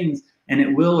these things, and it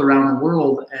will around the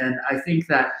world. And I think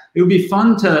that it would be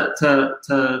fun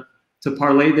to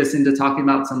parlay this into talking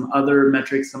about some other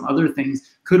metrics, some other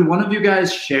things. Could one of you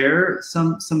guys share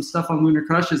some stuff on Lunar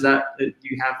Crush? Is that, do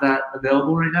you have that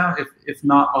available right now? If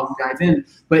not, I'll dive in.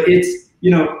 But it's,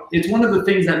 it's one of the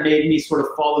things that made me sort of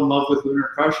fall in love with Lunar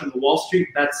Crush, and the Wall Street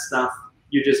bet stuff.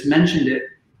 You just mentioned it,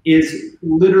 is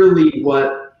literally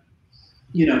what,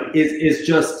 is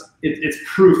just, it's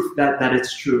proof that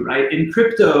it's true, right? In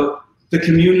crypto, the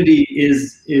community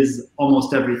is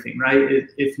almost everything, right?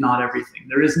 If not everything.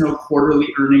 There is no quarterly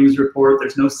earnings report.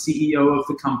 There's no CEO of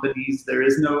the companies. There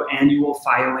is no annual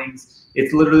filings.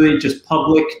 It's literally just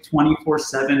public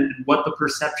 24/7. And what the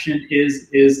perception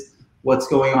is what's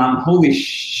going on. Holy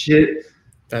shit.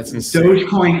 That's insane.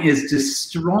 Dogecoin is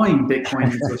destroying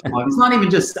Bitcoin. It's not even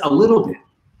just a little bit.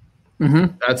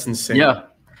 Mm-hmm. That's insane. Yeah.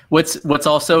 What's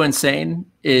also insane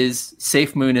is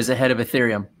SafeMoon is ahead of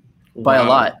Ethereum by a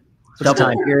lot. What's the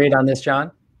time period on this,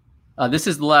 John? This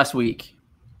is the last week.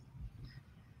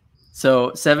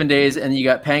 So 7 days, and you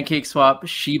got PancakeSwap,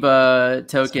 Shiba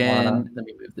token. Solana. Let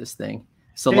me move this thing.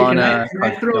 Solana. Hey, can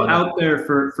I throw out there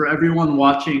for everyone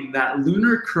watching that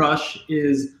Lunar Crush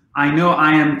is, I know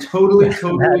I am totally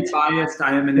biased.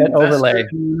 I am an investor in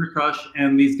Lunar Crush,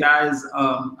 and these guys,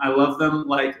 I love them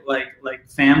like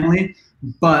family.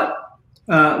 But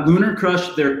Lunar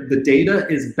Crush, the data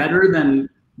is better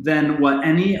than what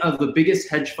any of the biggest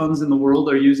hedge funds in the world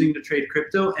are using to trade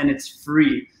crypto, and it's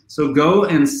free. So go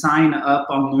and sign up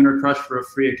on Lunar Crush for a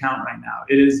free account right now.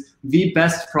 It is the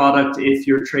best product if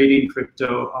you're trading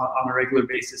crypto on a regular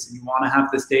basis and you want to have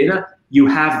this data. You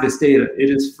have this data. It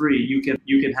is free. You can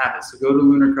have it. So go to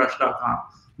lunarcrush.com.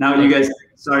 Now, you guys,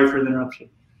 sorry for the interruption.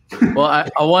 Well,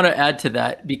 I want to add to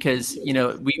that because,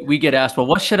 we get asked, well,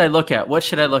 what should I look at? What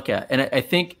should I look at? And I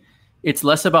think it's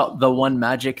less about the one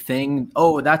magic thing.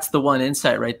 Oh, that's the one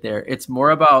insight right there. It's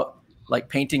more about like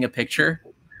painting a picture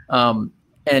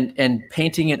and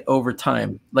painting it over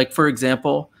time. Like, for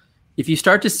example, if you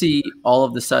start to see all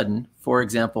of the sudden, for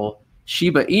example,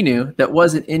 Shiba Inu that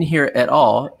wasn't in here at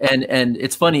all. And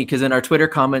it's funny because in our Twitter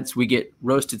comments, we get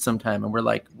roasted sometime and we're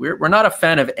like, we're not a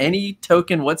fan of any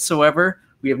token whatsoever.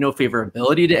 We have no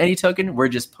favorability to any token. We're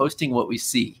just posting what we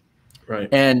see. Right.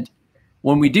 And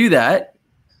when we do that,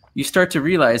 you start to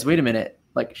realize, wait a minute,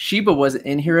 Like Shiba wasn't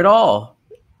in here at all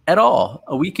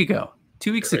a week ago,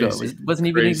 2 weeks ago. It wasn't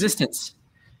even in existence.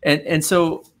 And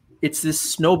so it's this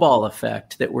snowball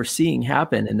effect that we're seeing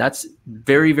happen. And that's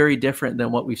very, very different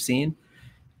than what we've seen.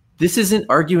 This isn't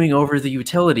arguing over the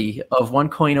utility of one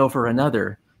coin over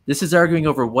another. This is arguing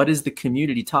over what is the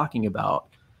community talking about.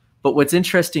 But what's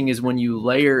interesting is when you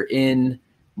layer in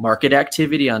market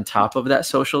activity on top of that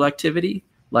social activity,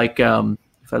 like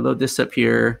if I load this up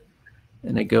here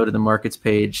and I go to the markets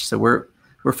page, so we're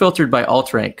filtered by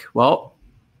AltRank. Well,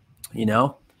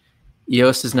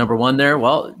 EOS is number one there.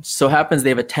 Well, it so happens they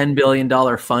have a $10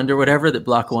 billion fund or whatever that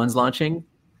Block One's launching.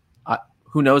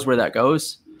 Who knows where that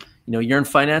goes? Yearn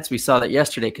Finance, we saw that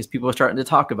yesterday because people are starting to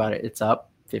talk about it. It's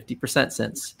up 50%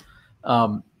 since.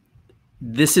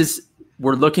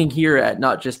 We're looking here at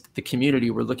not just the community,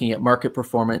 we're looking at market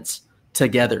performance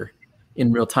together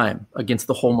in real time against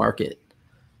the whole market.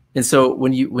 And so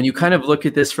when you kind of look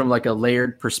at this from like a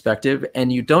layered perspective,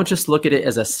 and you don't just look at it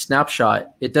as a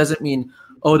snapshot, it doesn't mean,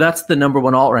 oh, that's the number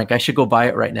one alt rank, I should go buy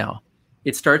it right now.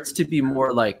 It starts to be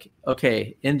more like,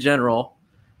 okay, in general,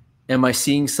 am I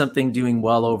seeing something doing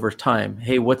well over time?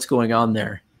 Hey, what's going on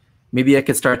there? Maybe I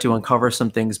could start to uncover some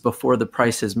things before the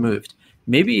price has moved.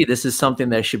 Maybe this is something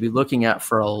that I should be looking at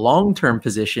for a long-term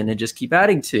position and just keep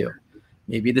adding to.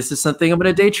 Maybe this is something I'm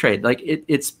going to day trade. Like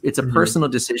it's a personal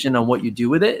decision on what you do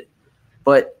with it,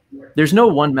 but there's no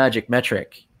one magic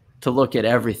metric to look at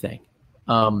everything.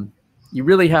 You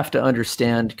really have to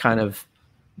understand kind of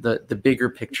the bigger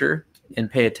picture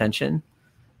and pay attention.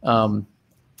 And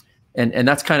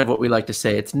that's kind of what we like to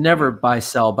say. It's never buy,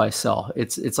 sell.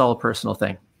 It's all a personal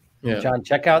thing. Yeah. John,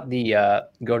 check out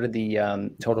go to the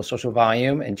total social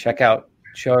volume and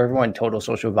show everyone total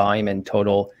social volume and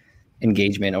total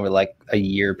engagement over like a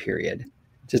year period,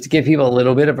 just to give people a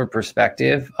little bit of a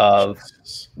perspective of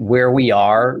where we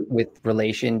are with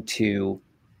relation to,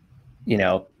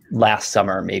 last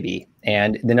summer maybe,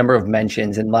 and the number of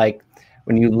mentions. And like,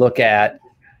 when you look at,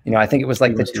 I think it was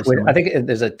like the Twitter, I think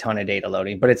there's a ton of data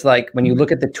loading, but it's like when you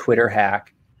look at the Twitter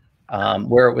hack,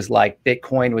 where it was like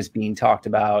Bitcoin was being talked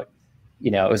about,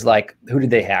 it was like, who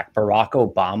did they hack? Barack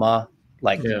Obama,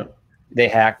 they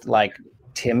hacked like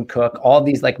Tim Cook, all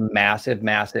these like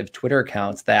massive Twitter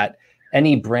accounts that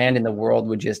any brand in the world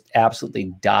would just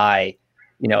absolutely die,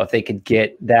 if they could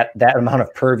get that amount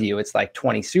of purview. It's like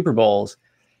 20 Super Bowls,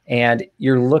 and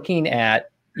you're looking at,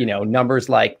 numbers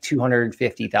like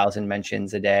 250,000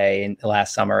 mentions a day in the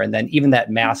last summer. And then even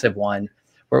that massive one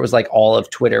where it was like all of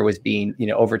Twitter was being,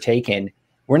 overtaken.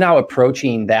 We're now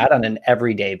approaching that on an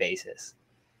everyday basis.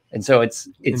 And so it's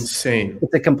insane.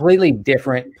 It's a completely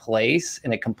different place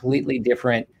and a completely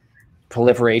different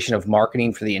proliferation of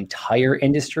marketing for the entire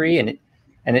industry. And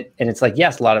it's like,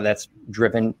 yes, a lot of that's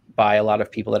driven by a lot of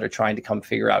people that are trying to come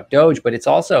figure out Doge, but it's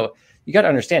also, you got to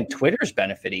understand, Twitter's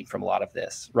benefiting from a lot of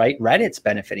this, right? Reddit's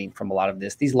benefiting from a lot of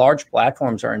this. These large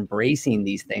platforms are embracing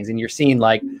these things. And you're seeing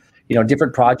like,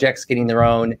 different projects getting their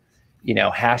own,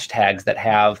 hashtags that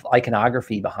have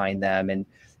iconography behind them. And,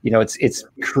 it's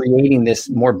creating this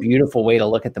more beautiful way to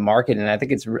look at the market. And I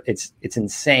think it's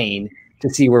insane to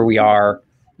see where we are,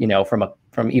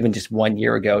 from even just 1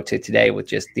 year ago to today, with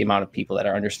just the amount of people that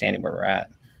are understanding where we're at.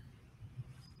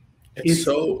 It's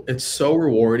so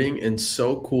rewarding and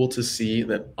so cool to see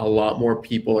that a lot more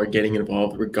people are getting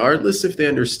involved, regardless if they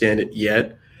understand it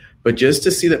yet. But just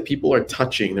to see that people are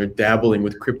they're dabbling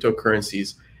with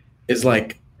cryptocurrencies is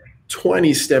like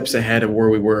 20 steps ahead of where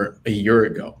we were a year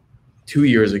ago, 2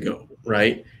 years ago,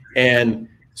 right? And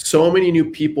so many new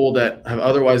people that have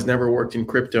otherwise never worked in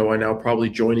crypto are now probably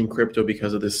joining crypto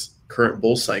because of this current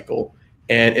bull cycle.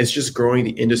 And it's just growing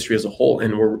the industry as a whole.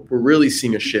 And we're really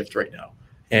seeing a shift right now.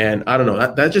 And I don't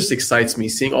know, that just excites me,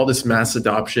 seeing all this mass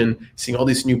adoption, seeing all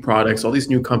these new products, all these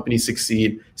new companies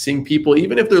succeed, seeing people,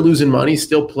 even if they're losing money,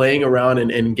 still playing around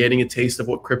and getting a taste of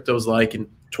what crypto's like in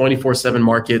 24/7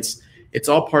 markets. It's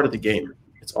all part of the game.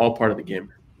 It's all part of the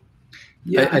game.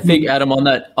 Yeah, I think, Adam,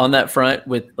 on that front,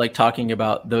 with like talking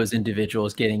about those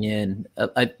individuals getting in,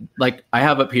 I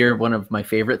have up here one of my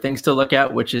favorite things to look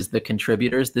at, which is the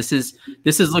contributors. This is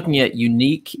looking at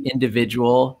unique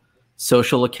individual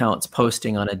social accounts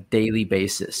posting on a daily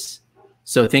basis.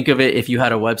 So think of it, if you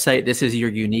had a website, this is your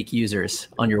unique users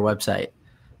on your website.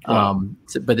 Wow.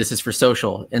 But this is for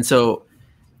social. And so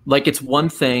like, it's one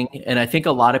thing. And I think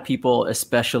a lot of people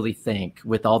especially think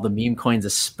with all the meme coins,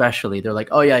 especially, they're like,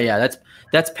 oh yeah,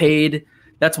 that's paid.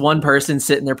 That's one person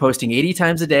sitting there posting 80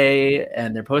 times a day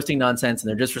and they're posting nonsense and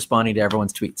they're just responding to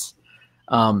everyone's tweets.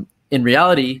 In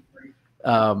reality,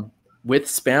 with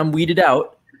spam weeded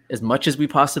out as much as we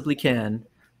possibly can,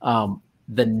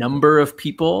 the number of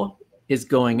people is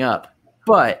going up.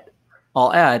 But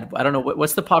I'll add, I don't know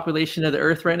what's the population of the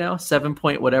earth right now, 7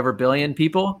 point whatever billion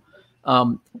people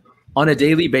on a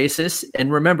daily basis.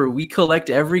 And remember, we collect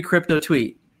every crypto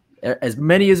tweet, as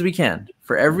many as we can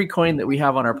for every coin that we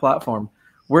have on our platform.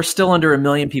 We're still under 1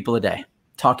 million people a day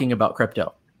talking about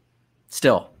crypto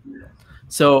still.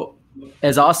 So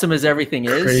as awesome as everything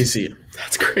is, crazy.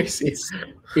 That's crazy.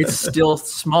 It's still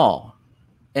small.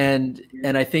 And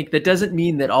I think that doesn't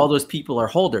mean that all those people are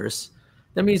holders.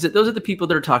 That means that those are the people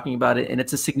that are talking about it, and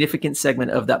it's a significant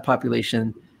segment of that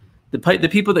population. The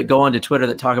people that go onto Twitter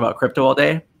that talk about crypto all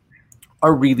day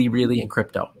are really, really in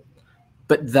crypto.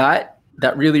 But that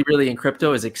really, really in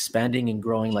crypto is expanding and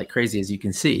growing like crazy, as you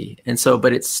can see. And so,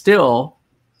 but it's still,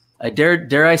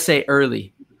 dare I say,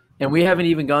 early. And we haven't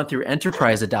even gone through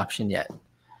enterprise adoption yet.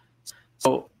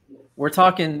 So we're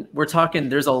talking,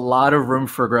 there's a lot of room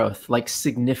for growth, like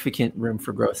significant room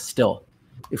for growth still,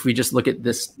 if we just look at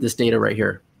this data right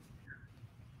here.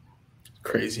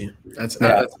 Crazy.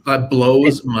 That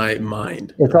blows my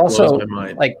mind. It's also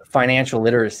like financial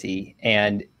literacy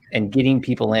and getting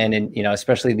people in, and, you know,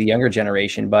 especially the younger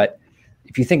generation. But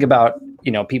if you think about,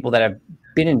 you know, people that have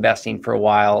been investing for a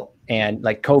while, and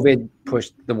like COVID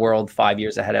pushed the world 5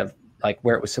 years ahead of like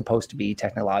where it was supposed to be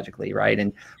technologically, right?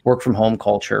 And work from home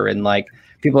culture, and like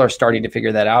people are starting to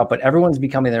figure that out, but everyone's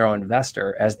becoming their own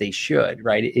investor, as they should,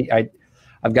 right?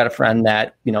 I've got a friend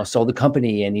that, you know, sold a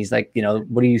company, and he's like, you know,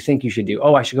 what do you think you should do?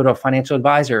 Oh, I should go to a financial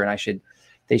advisor, and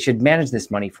they should manage this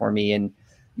money for me. And,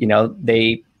 you know,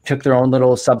 they took their own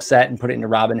little subset and put it into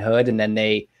Robinhood, and then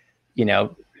they, you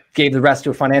know, gave the rest to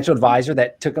a financial advisor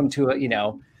that took them to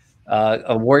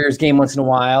a Warriors game once in a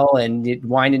while, and it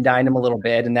wine and dine them a little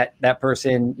bit. And that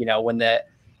person, you know, when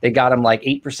they got them like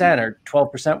 8% or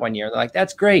 12% one year, they're like,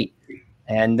 that's great.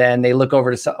 And then they look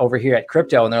over here at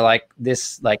crypto, and they're like,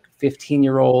 this like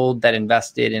 15-year-old that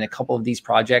invested in a couple of these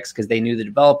projects because they knew the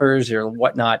developers or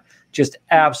whatnot, just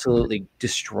absolutely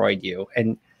destroyed you.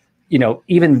 And, you know,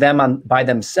 even them by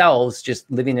themselves, just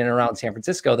living in and around San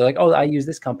Francisco, they're like, oh, I use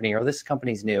this company, or this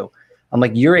company's new. I'm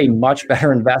like, you're a much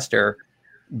better investor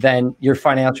than your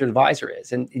financial advisor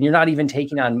is. And you're not even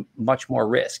taking on much more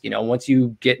risk. You know, once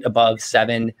you get above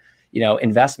 7, you know,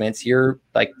 investments, you're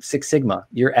like 6 Sigma.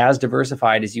 You're as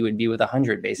diversified as you would be with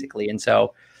 100, basically. And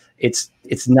so it's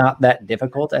not that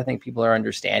difficult. I think people are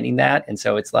understanding that. And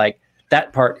so it's like,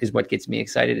 that part is what gets me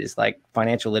excited, is like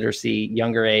financial literacy,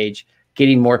 younger age,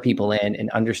 getting more people in and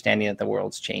understanding that the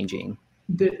world's changing.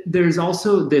 There's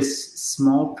also this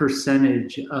small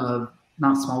percentage of,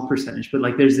 not small percentage, but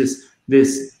like there's this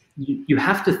you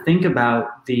have to think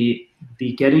about the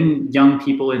getting young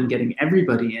people in, getting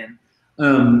everybody in.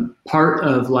 Part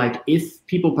of like, if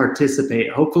people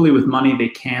participate, hopefully with money they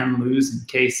can lose in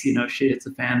case, you know, shit hits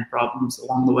the fan, problems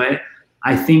along the way.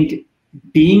 I think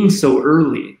being so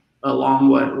early along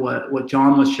what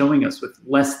John was showing us, with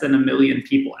less than 1 million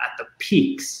people at the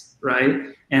peaks,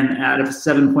 right? And out of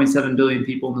 7.7 billion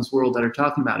people in this world that are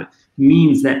talking about it,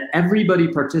 means that everybody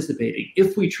participating,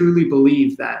 if we truly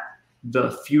believe that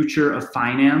the future of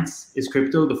finance is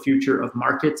crypto, the future of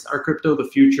markets are crypto, the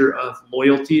future of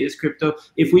loyalty is crypto.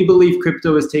 If we believe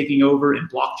crypto is taking over and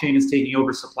blockchain is taking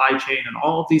over supply chain and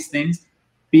all of these things,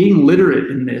 being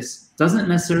literate in this doesn't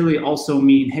necessarily also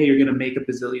mean, hey, you're going to make $1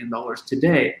 bazillion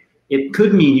today. It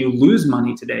could mean you lose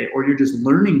money today, or you're just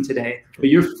learning today, but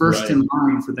you're first in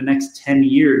line for the next 10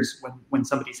 years when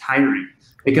somebody's hiring.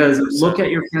 Because look at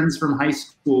your friends from high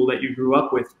school that you grew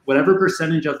up with, whatever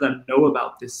percentage of them know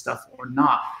about this stuff or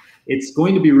not, it's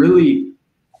going to be really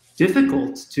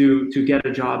difficult to get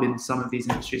a job in some of these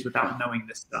industries without knowing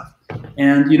this stuff.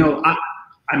 And, you know,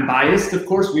 I'm biased, of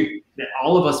course.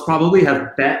 All of us probably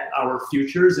have bet our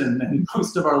futures and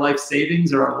most of our life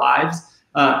savings or our lives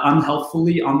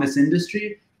unhealthfully on this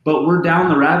industry, but we're down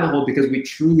the rabbit hole because we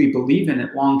truly believe in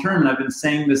it long term. And I've been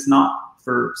saying this not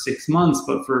for 6 months,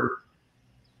 but for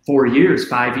 4 years,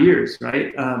 5 years,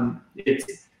 right?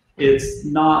 It's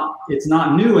not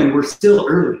new, and we're still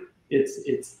early.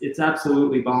 It's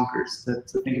absolutely bonkers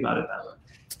to think about it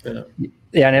that way.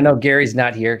 Yeah, and I know Gary's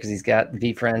not here because he's got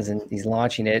VeeFriends and he's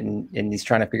launching it and he's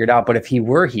trying to figure it out. But if he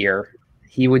were here,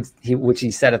 he which he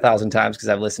said 1,000 times because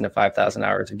I've listened to 5,000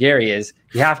 hours of Gary, is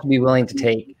you have to be willing to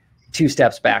take 2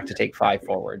 steps back to take 5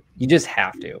 forward. You just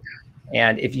have to.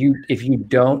 And if you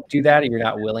don't do that, or you're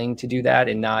not willing to do that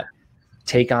and not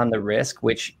take on the risk,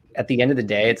 which at the end of the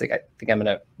day, it's like, I think I'm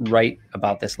going to write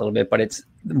about this a little bit, but it's,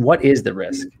 what is the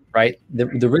risk, right?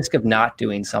 The risk of not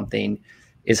doing something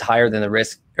is higher than the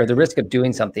risk, or the risk of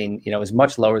doing something, you know, is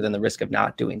much lower than the risk of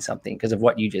not doing something because of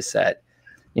what you just said.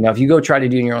 You know, if you go try to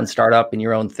do your own startup and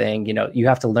your own thing, you know, you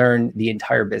have to learn the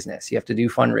entire business. You have to do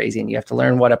fundraising. You have to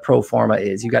learn what a pro forma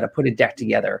is. You got to put a deck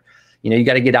together. You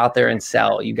got to get out there and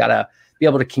sell. You got to be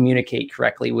able to communicate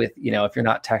correctly with, if you're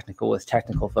not technical, with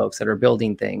technical folks that are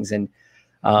building things. And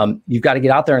you've got to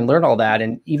get out there and learn all that.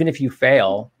 And even if you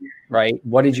fail, right,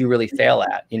 what did you really fail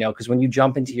at? Because when you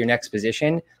jump into your next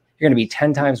position, you're going to be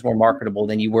 10 times more marketable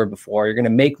than you were before. You're going to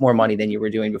make more money than you were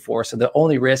doing before. So the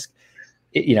only risk,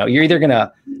 you're either going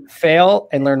to fail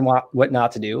and learn what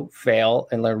not to do, fail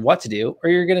and learn what to do, or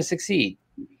you're going to succeed,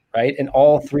 right? And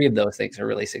all three of those things are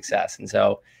really success. And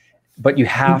so, but you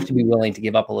have to be willing to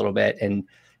give up a little bit and,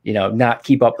 not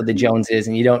keep up with the Joneses.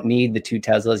 And you don't need the 2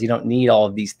 Teslas. You don't need all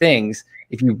of these things.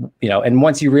 If and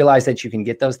once you realize that you can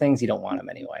get those things, you don't want them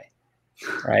anyway,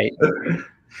 right?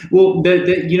 Well,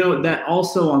 that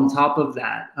also on top of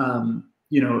that,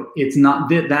 it's not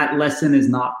that lesson is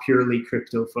not purely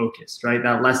crypto focused, right?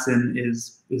 That lesson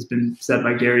has been said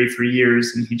by Gary for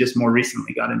years, and he just more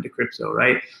recently got into crypto,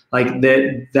 right? Like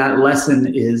that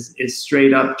lesson is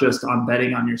straight up just on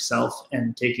betting on yourself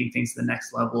and taking things to the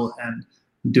next level and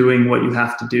doing what you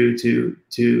have to do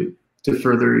to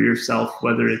further yourself,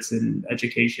 whether it's in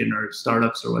education or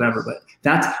startups or whatever. But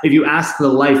that's, if you ask the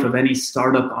life of any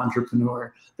startup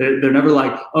entrepreneur, they're never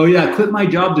like, oh yeah, I quit my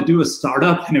job to do a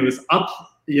startup and it was up,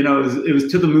 it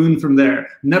was to the moon from there.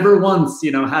 Never once,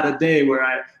 had a day where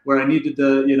I needed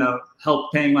to,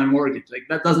 help paying my mortgage. Like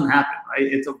that doesn't happen, right?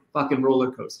 It's a fucking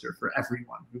roller coaster for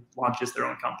everyone who launches their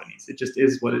own companies. It just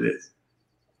is what it is.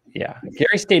 Yeah.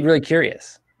 Gary stayed really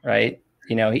curious, right?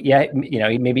 He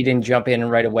maybe didn't jump in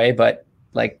right away, but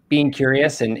like being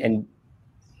curious and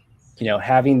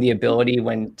having the ability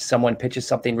when someone pitches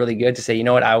something really good to say, you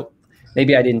know what,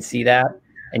 maybe I didn't see that,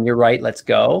 and you're right, let's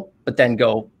go, but then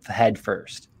go head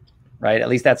first, right? At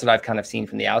least that's what I've kind of seen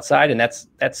from the outside, and that's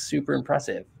super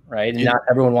impressive, right? And not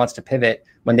everyone wants to pivot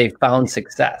when they've found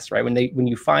success, right? When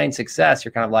you find success,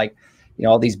 you're kind of like,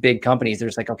 all these big companies, they're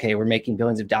just like, okay, we're making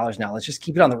billions of dollars now, let's just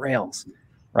keep it on the rails.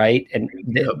 Right. And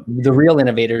the real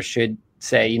innovators should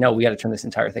say, we got to turn this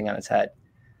entire thing on its head.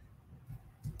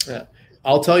 Yeah.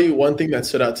 I'll tell you one thing that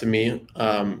stood out to me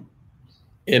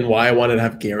and why I wanted to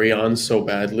have Gary on so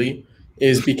badly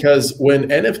is because when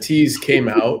NFTs came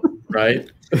out, right?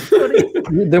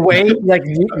 The way,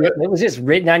 it was just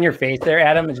written on your face there,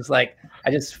 Adam. It's just like,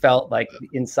 I just felt like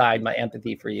inside my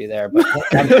empathy for you there, but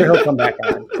I'm sure he'll come back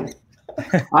on.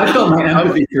 I felt my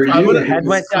empathy for you. I'm going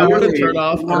to turn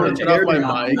off my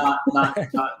mic.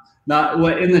 Not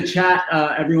what in the chat.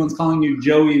 Everyone's calling you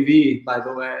Joey V. By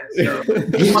the way, so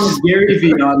he wanted Gary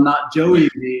V on, not Joey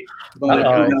V. But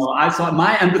I saw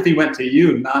my empathy went to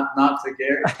you, not to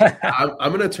Gary.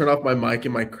 I'm going to turn off my mic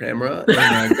and my camera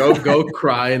and go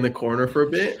cry in the corner for a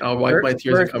bit. I'll wipe my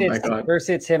tears and come back on. First,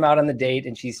 it's him out on the date,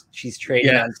 and she's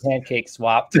trading on Pancake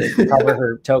Swap to cover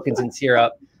her tokens in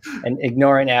syrup. And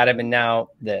ignoring Adam, and now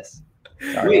this.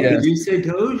 Sorry. Wait, did you say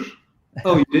Doge?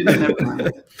 Oh, you didn't? Never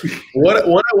mind. What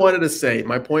I wanted to say,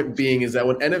 my point being, is that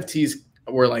when NFTs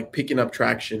were like picking up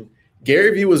traction,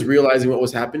 Gary Vee was realizing what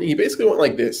was happening. He basically went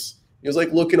like this. He was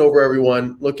like looking over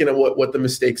everyone, looking at what the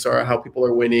mistakes are, how people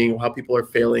are winning, how people are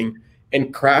failing,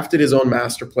 and crafted his own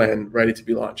master plan ready to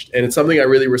be launched. And it's something I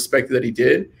really respected that he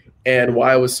did, and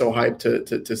why I was so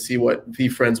hyped to see what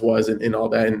VeeFriends was and all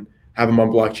that, and have him on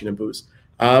Blockchain and Booze.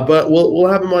 But we'll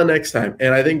have him on next time.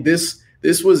 And I think this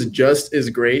was just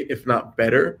as great, if not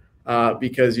better,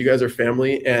 because you guys are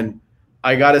family. And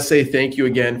I got to say thank you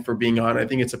again for being on. I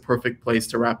think it's a perfect place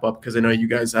to wrap up because I know you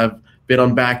guys have been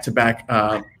on back-to-back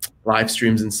live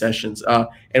streams and sessions.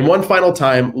 And one final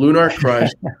time, Lunar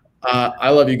Crush, I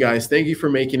love you guys. Thank you for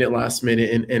making it last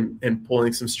minute and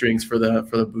pulling some strings for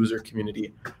the Boozer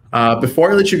community.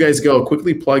 Before I let you guys go,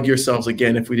 quickly plug yourselves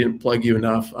again if we didn't plug you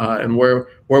enough, and where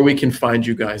we can find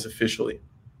you guys officially.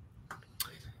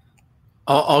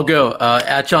 I'll go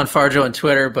at John Farjo on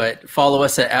Twitter, but follow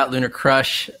us at Lunar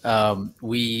Crush.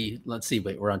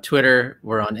 We're on Twitter,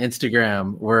 we're on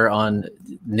Instagram, we're on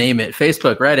name it,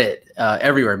 Facebook, Reddit,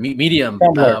 everywhere, Medium,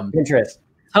 Tumblr, Pinterest,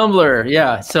 Tumblr,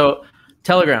 yeah. So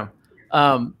Telegram,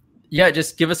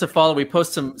 just give us a follow. We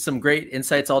post some great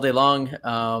insights all day long,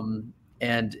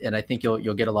 and I think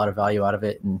you'll get a lot of value out of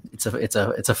it. And it's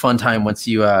a fun time once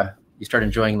you start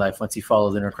enjoying life once you follow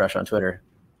Lunar Crush on Twitter.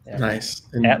 Yeah. Nice.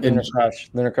 At Lunar Crush,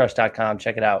 lunarcrush.com.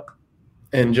 Check it out.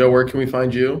 And Joe, where can we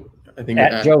find you? I think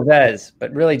at Joe Vez,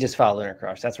 but really just follow Lunar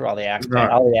Crush. That's where all the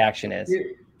action is.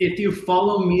 If you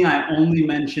follow me, I only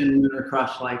mention Lunar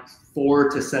Crush like 4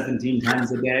 to 17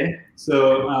 times a day.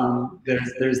 So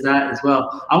there's that as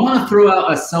well. I want to throw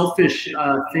out a selfish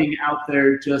thing out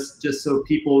there just so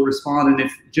people respond. And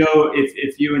if Joe,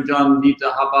 if you and John need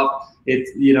to hop off,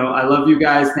 I love you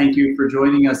guys. Thank you for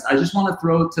joining us. I just want to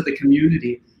throw to the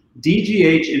community.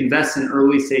 DGH invests in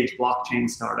early stage blockchain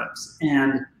startups.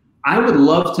 And I would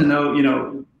love to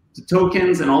know, the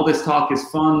tokens and all this talk is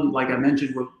fun. Like I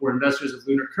mentioned, we're investors of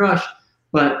Lunar Crush,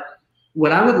 but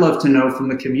what I would love to know from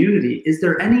the community, is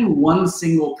there any one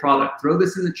single product? Throw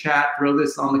this in the chat, throw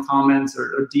this on the comments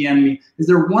or DM me. Is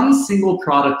there one single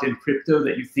product in crypto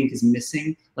that you think is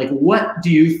missing? Like, what do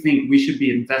you think we should be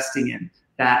investing in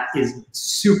that is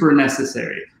super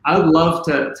necessary? I would love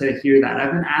to hear that.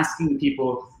 I've been asking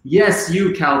people, yes,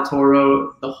 you, Cal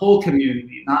Toro, the whole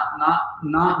community,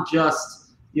 not just,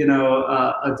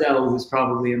 Adele, who's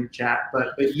probably in the chat,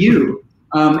 but you.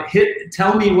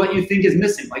 Tell me what you think is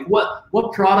missing. Like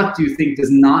what product do you think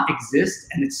does not exist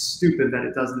and it's stupid that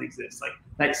it doesn't exist? Like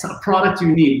that's a product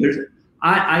you need.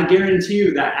 I guarantee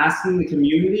you that asking the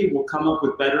community will come up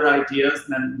with better ideas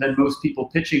than most people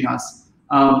pitching us.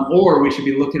 Or we should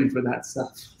be looking for that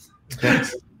stuff.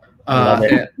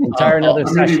 Entire another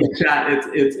session. Chat.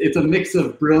 It's a mix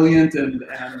of brilliant and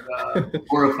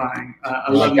horrifying.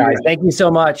 I love guys. Thank you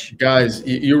so much, guys.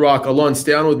 You rock. Alon,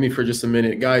 stay on with me for just a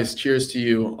minute, guys. Cheers to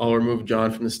you. I'll remove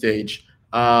John from the stage.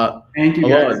 Thank you,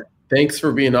 Alon, guys. Thanks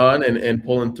for being on and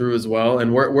pulling through as well.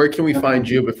 And where can we find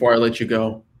you before I let you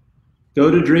go? Go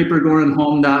to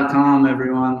DraperGoranHome.com,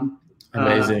 everyone.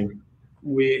 Amazing.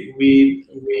 We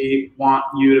want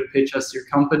you to pitch us your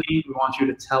company. We want you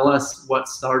to tell us what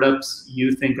startups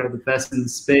you think are the best in the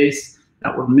space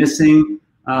that we're missing.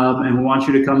 And we want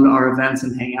you to come to our events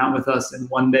and hang out with us and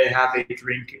one day have a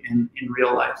drink in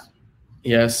real life.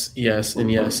 Yes, and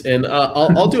yes. And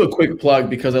I'll do a quick plug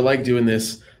because I like doing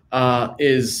this.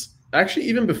 Is actually,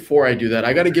 even before I do that,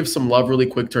 I got to give some love really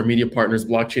quick to our media partners,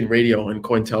 Blockchain Radio and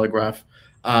Cointelegraph.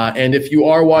 And if you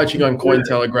are watching on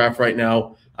Cointelegraph right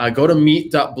now, go to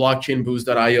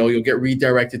meet.blockchainbooze.io. You'll get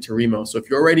redirected to Remo. So if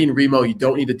you're already in Remo, you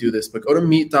don't need to do this, but go to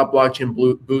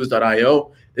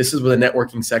meet.blockchainbooze.io. This is where the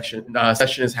networking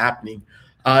session is happening.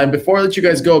 And before I let you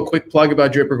guys go, a quick plug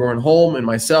about Draper Goran Holm and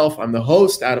myself. I'm the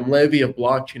host, Adam Levy of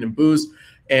Blockchain and Booze.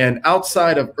 And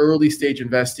outside of early stage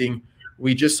investing,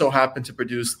 we just so happen to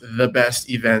produce the best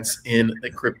events in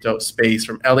the crypto space,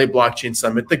 from LA Blockchain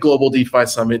Summit, the Global DeFi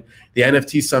Summit, the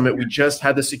NFT Summit. We just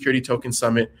had the Security Token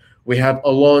Summit. We have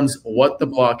Alon's What the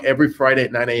Block every Friday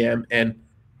at 9 a.m. and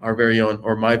our very own,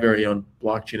 or my very own,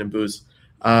 Blockchain and Booze.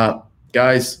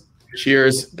 Guys,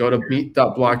 cheers. Go to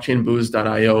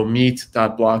meet.blockchainbooze.io,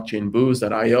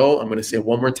 meet.blockchainbooze.io. I'm going to say it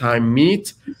one more time,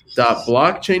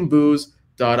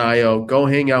 meet.blockchainbooze.io. Go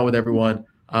hang out with everyone.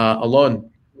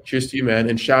 Alon, cheers to you, man.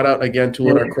 And shout out again to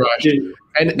Lunar Crush.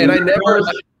 And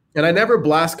I never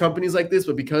blast companies like this,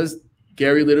 but because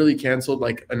Gary literally canceled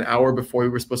like an hour before we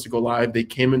were supposed to go live, they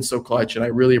came in so clutch, and I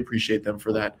really appreciate them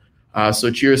for that. So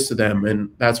cheers to them,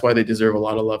 and that's why they deserve a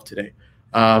lot of love today.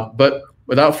 But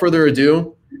without further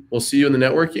ado, we'll see you in the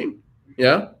networking.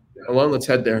 Yeah? Alon, let's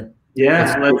head there.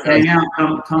 Yeah, let's hang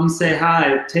out. Come say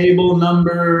hi. Table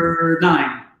number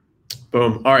 9.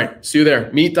 Boom. All right. See you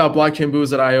there.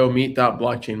 Meet.blockchainbooze.io,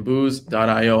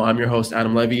 meet.blockchainbooze.io. I'm your host,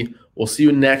 Adam Levy. We'll see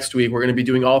you next week. We're going to be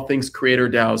doing all things creator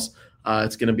DAOs.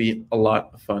 It's going to be a lot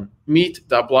of fun.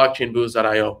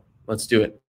 Meet.blockchainbooze.io. Let's do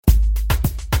it.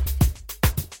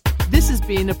 This has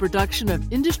been a production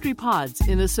of Industry Pods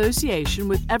in association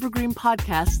with Evergreen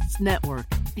Podcasts Network.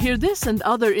 Hear this and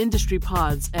other industry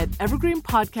pods at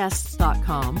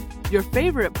evergreenpodcasts.com, your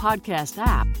favorite podcast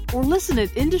app, or listen at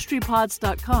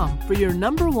industrypods.com for your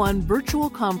 #1 virtual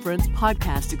conference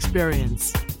podcast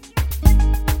experience.